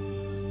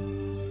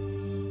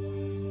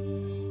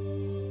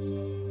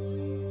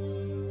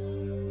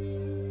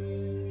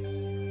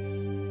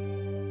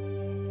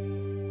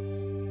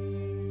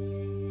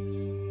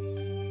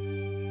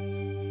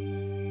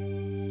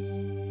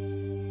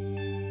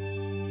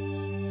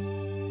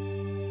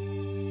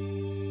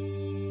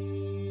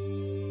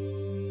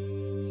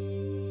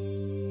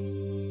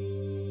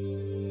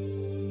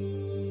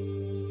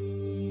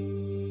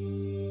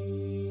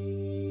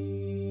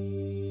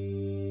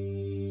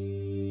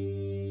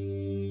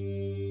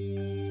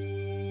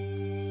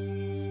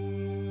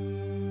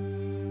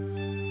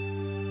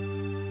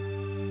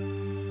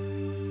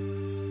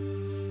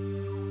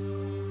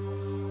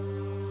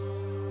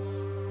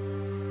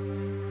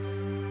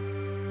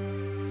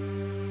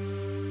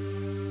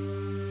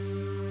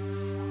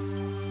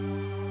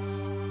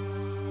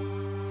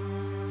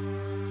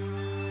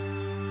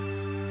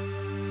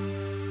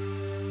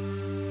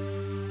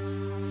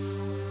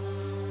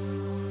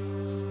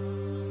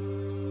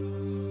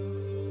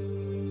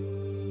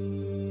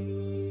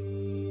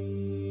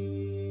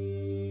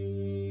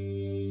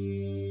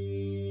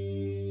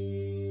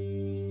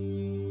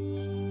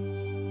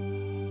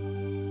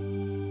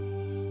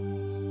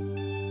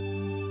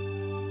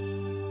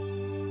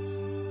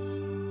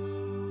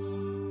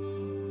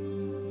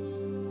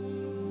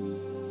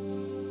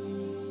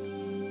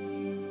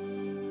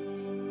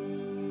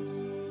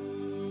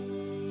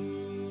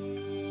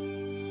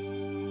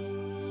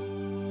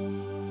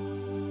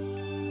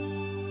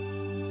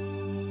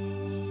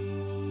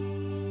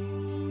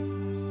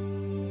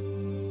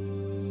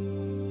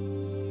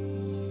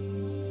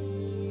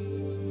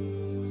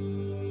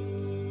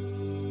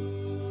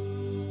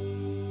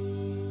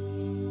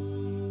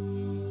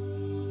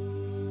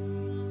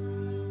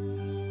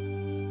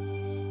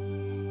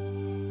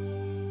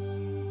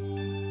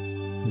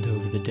 And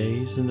over the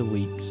days and the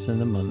weeks and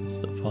the months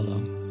that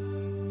follow,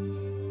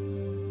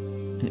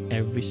 and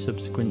every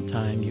subsequent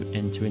time you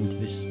enter into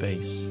this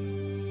space,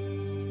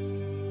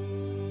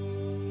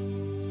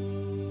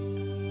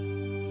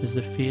 as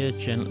the fear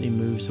gently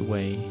moves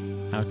away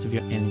out of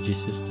your energy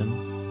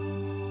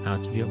system,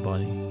 out of your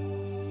body,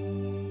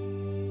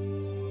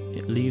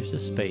 it leaves a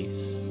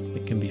space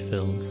that can be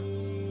filled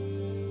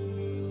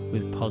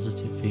with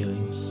positive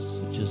feelings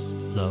such as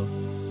love,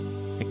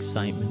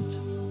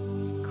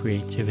 excitement,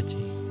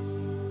 creativity,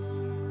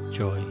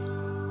 joy,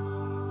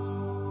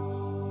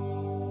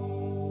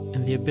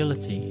 and the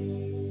ability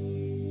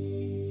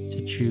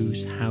to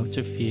choose how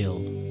to feel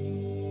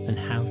and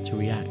how to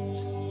react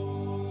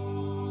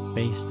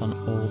based on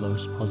all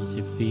those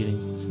positive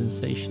feelings and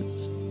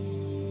sensations.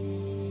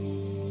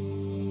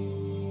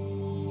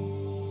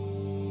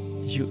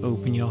 As you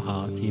open your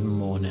heart even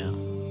more now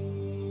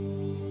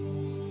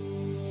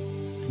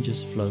and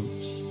just float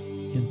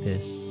in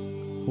this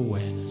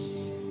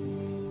awareness.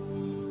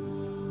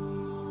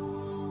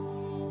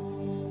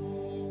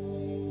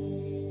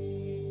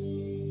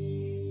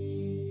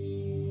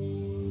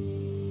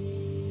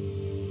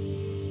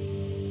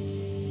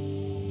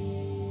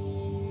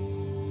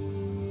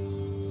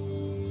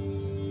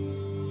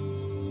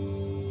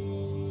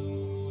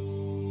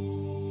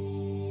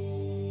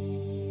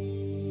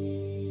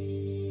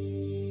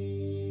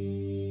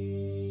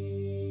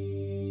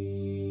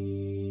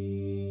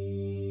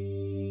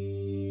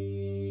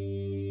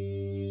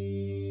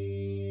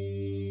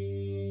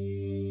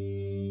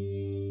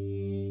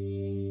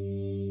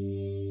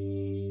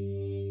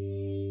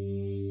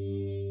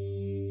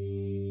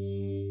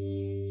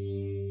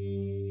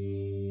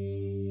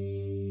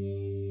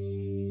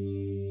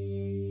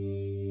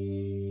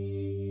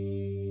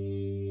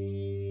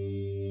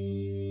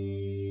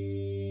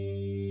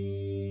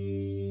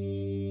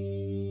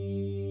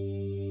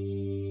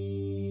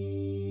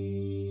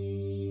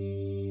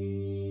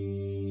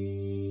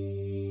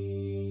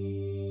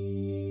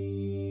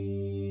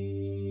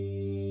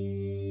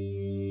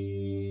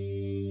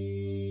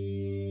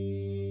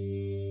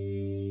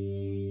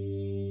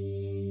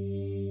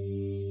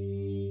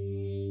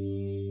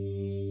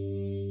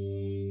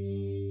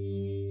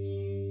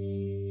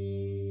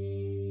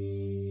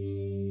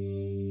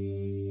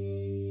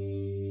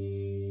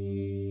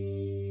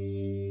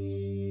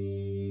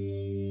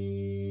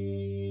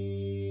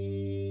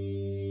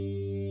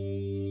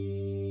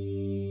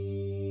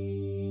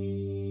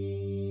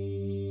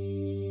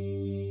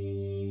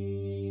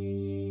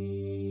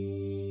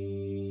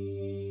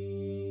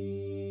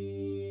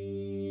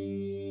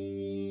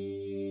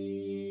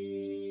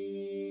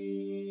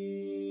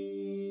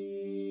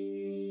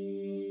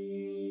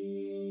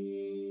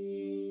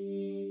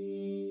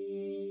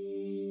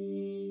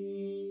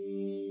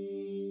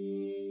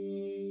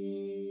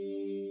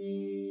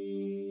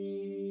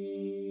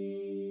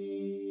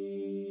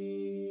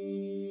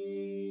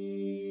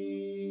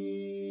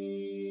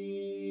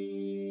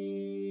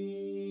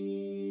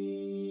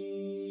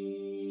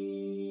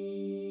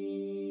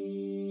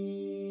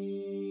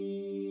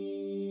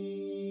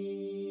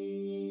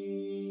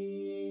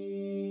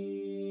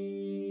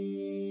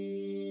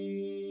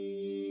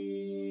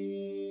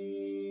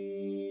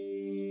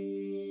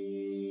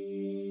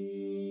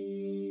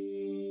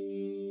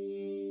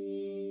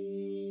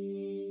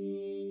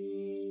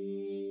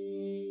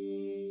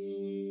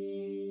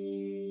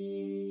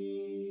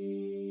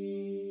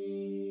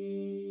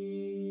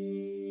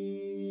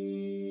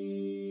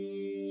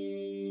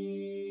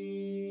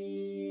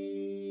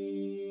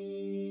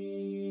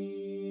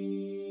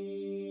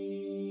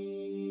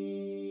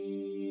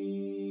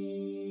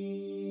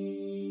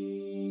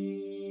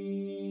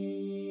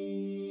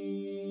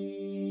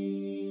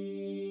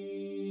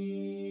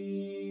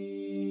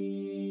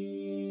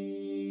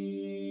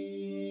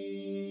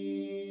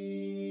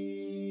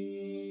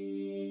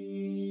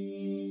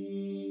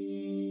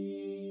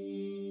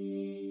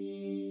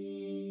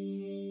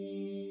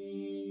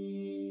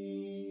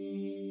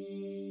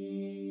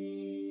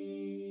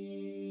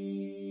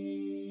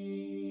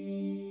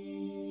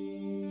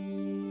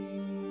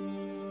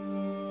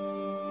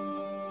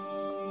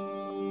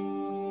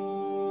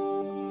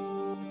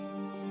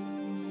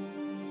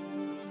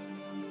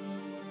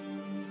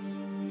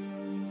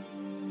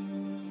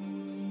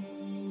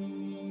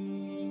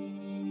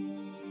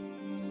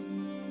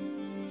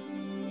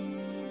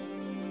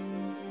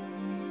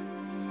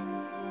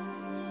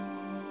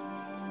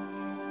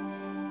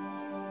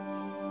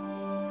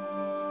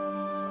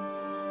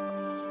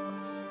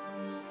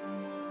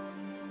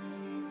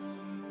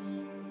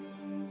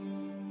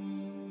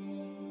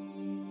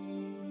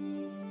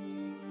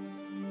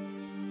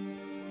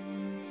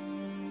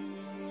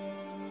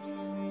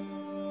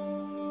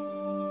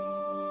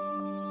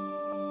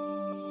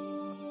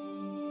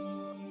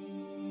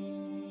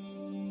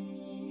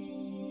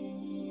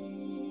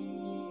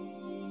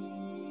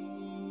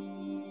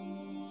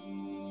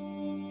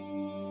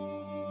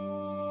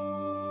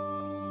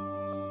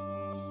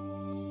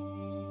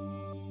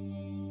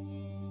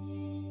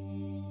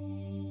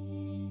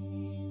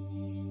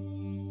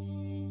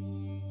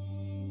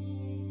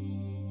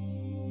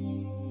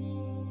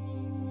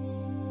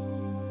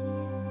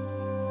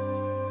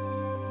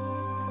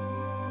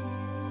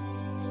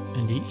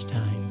 And each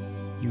time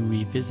you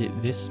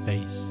revisit this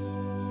space,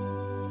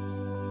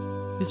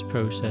 this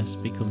process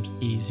becomes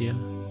easier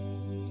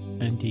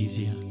and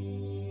easier.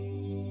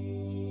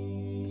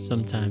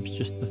 Sometimes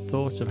just the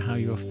thought of how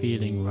you're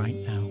feeling right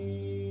now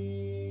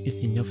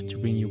is enough to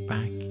bring you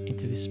back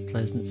into this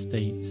pleasant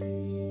state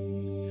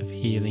of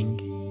healing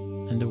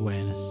and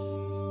awareness.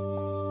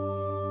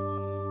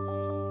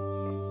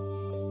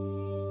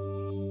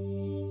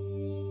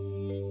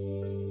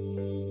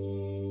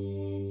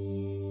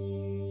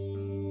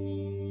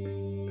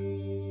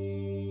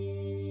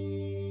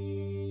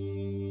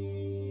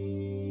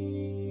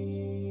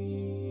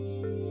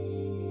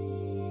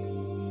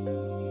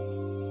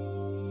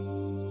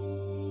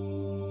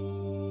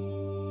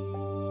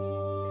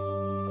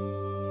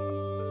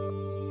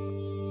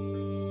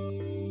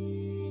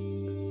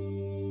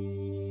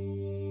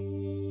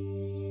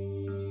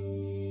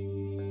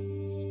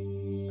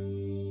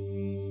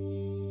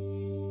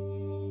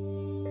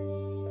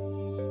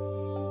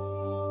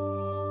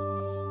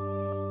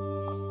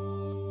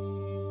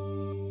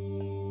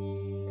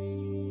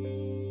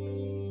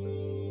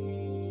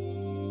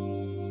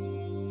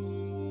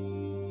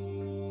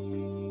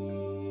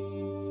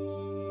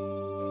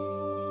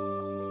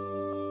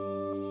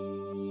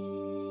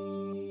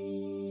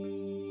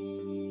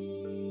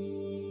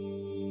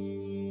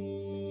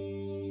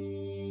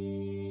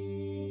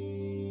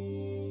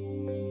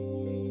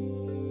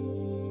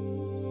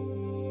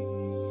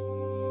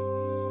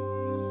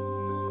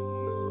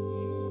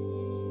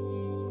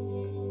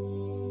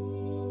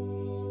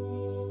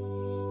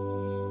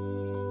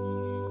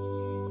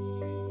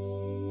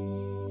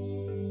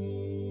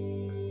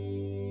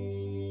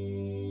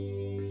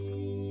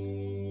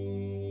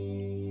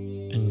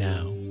 And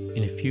now,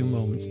 in a few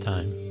moments'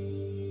 time,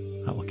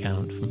 I will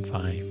count from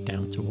 5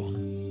 down to 1.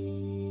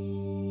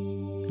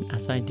 And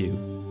as I do,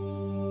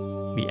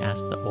 we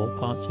ask that all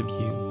parts of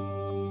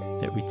you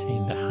that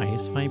retain the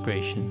highest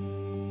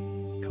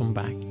vibration come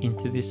back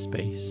into this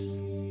space,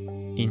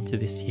 into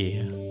this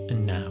here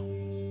and now,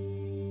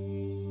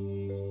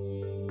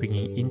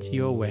 bringing into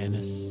your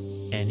awareness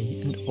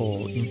any and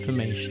all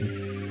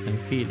information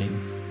and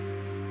feelings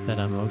that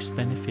are most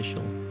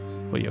beneficial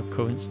for your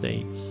current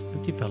states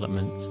of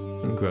development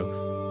and growth.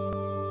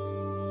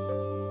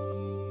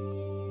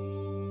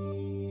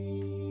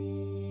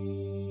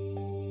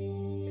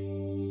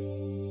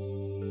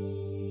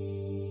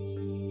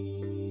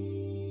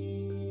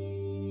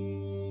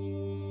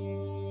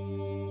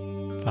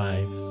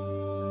 Five,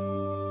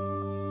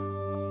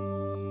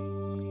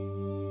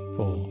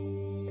 4,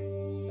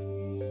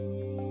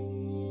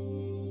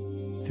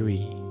 3,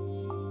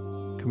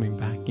 coming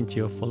back into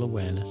your full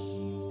awareness.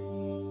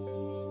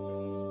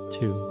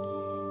 2,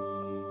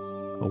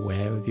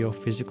 aware of your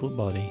physical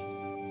body.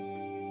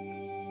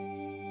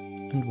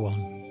 And 1,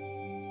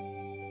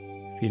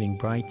 feeling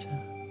brighter,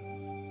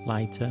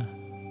 lighter,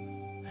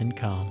 and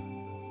calm.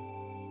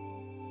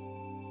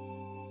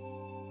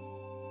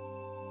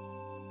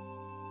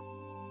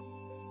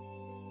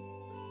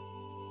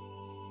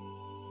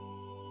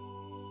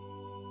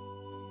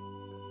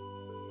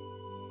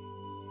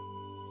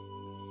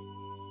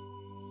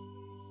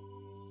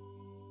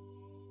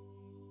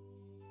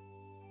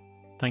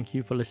 Thank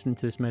you for listening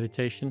to this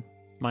meditation.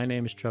 My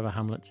name is Trevor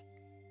Hamlet.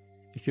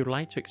 If you'd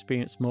like to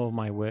experience more of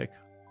my work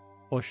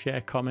or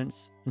share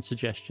comments and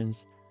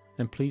suggestions,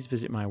 then please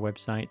visit my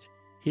website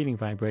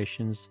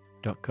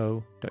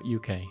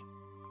healingvibrations.co.uk.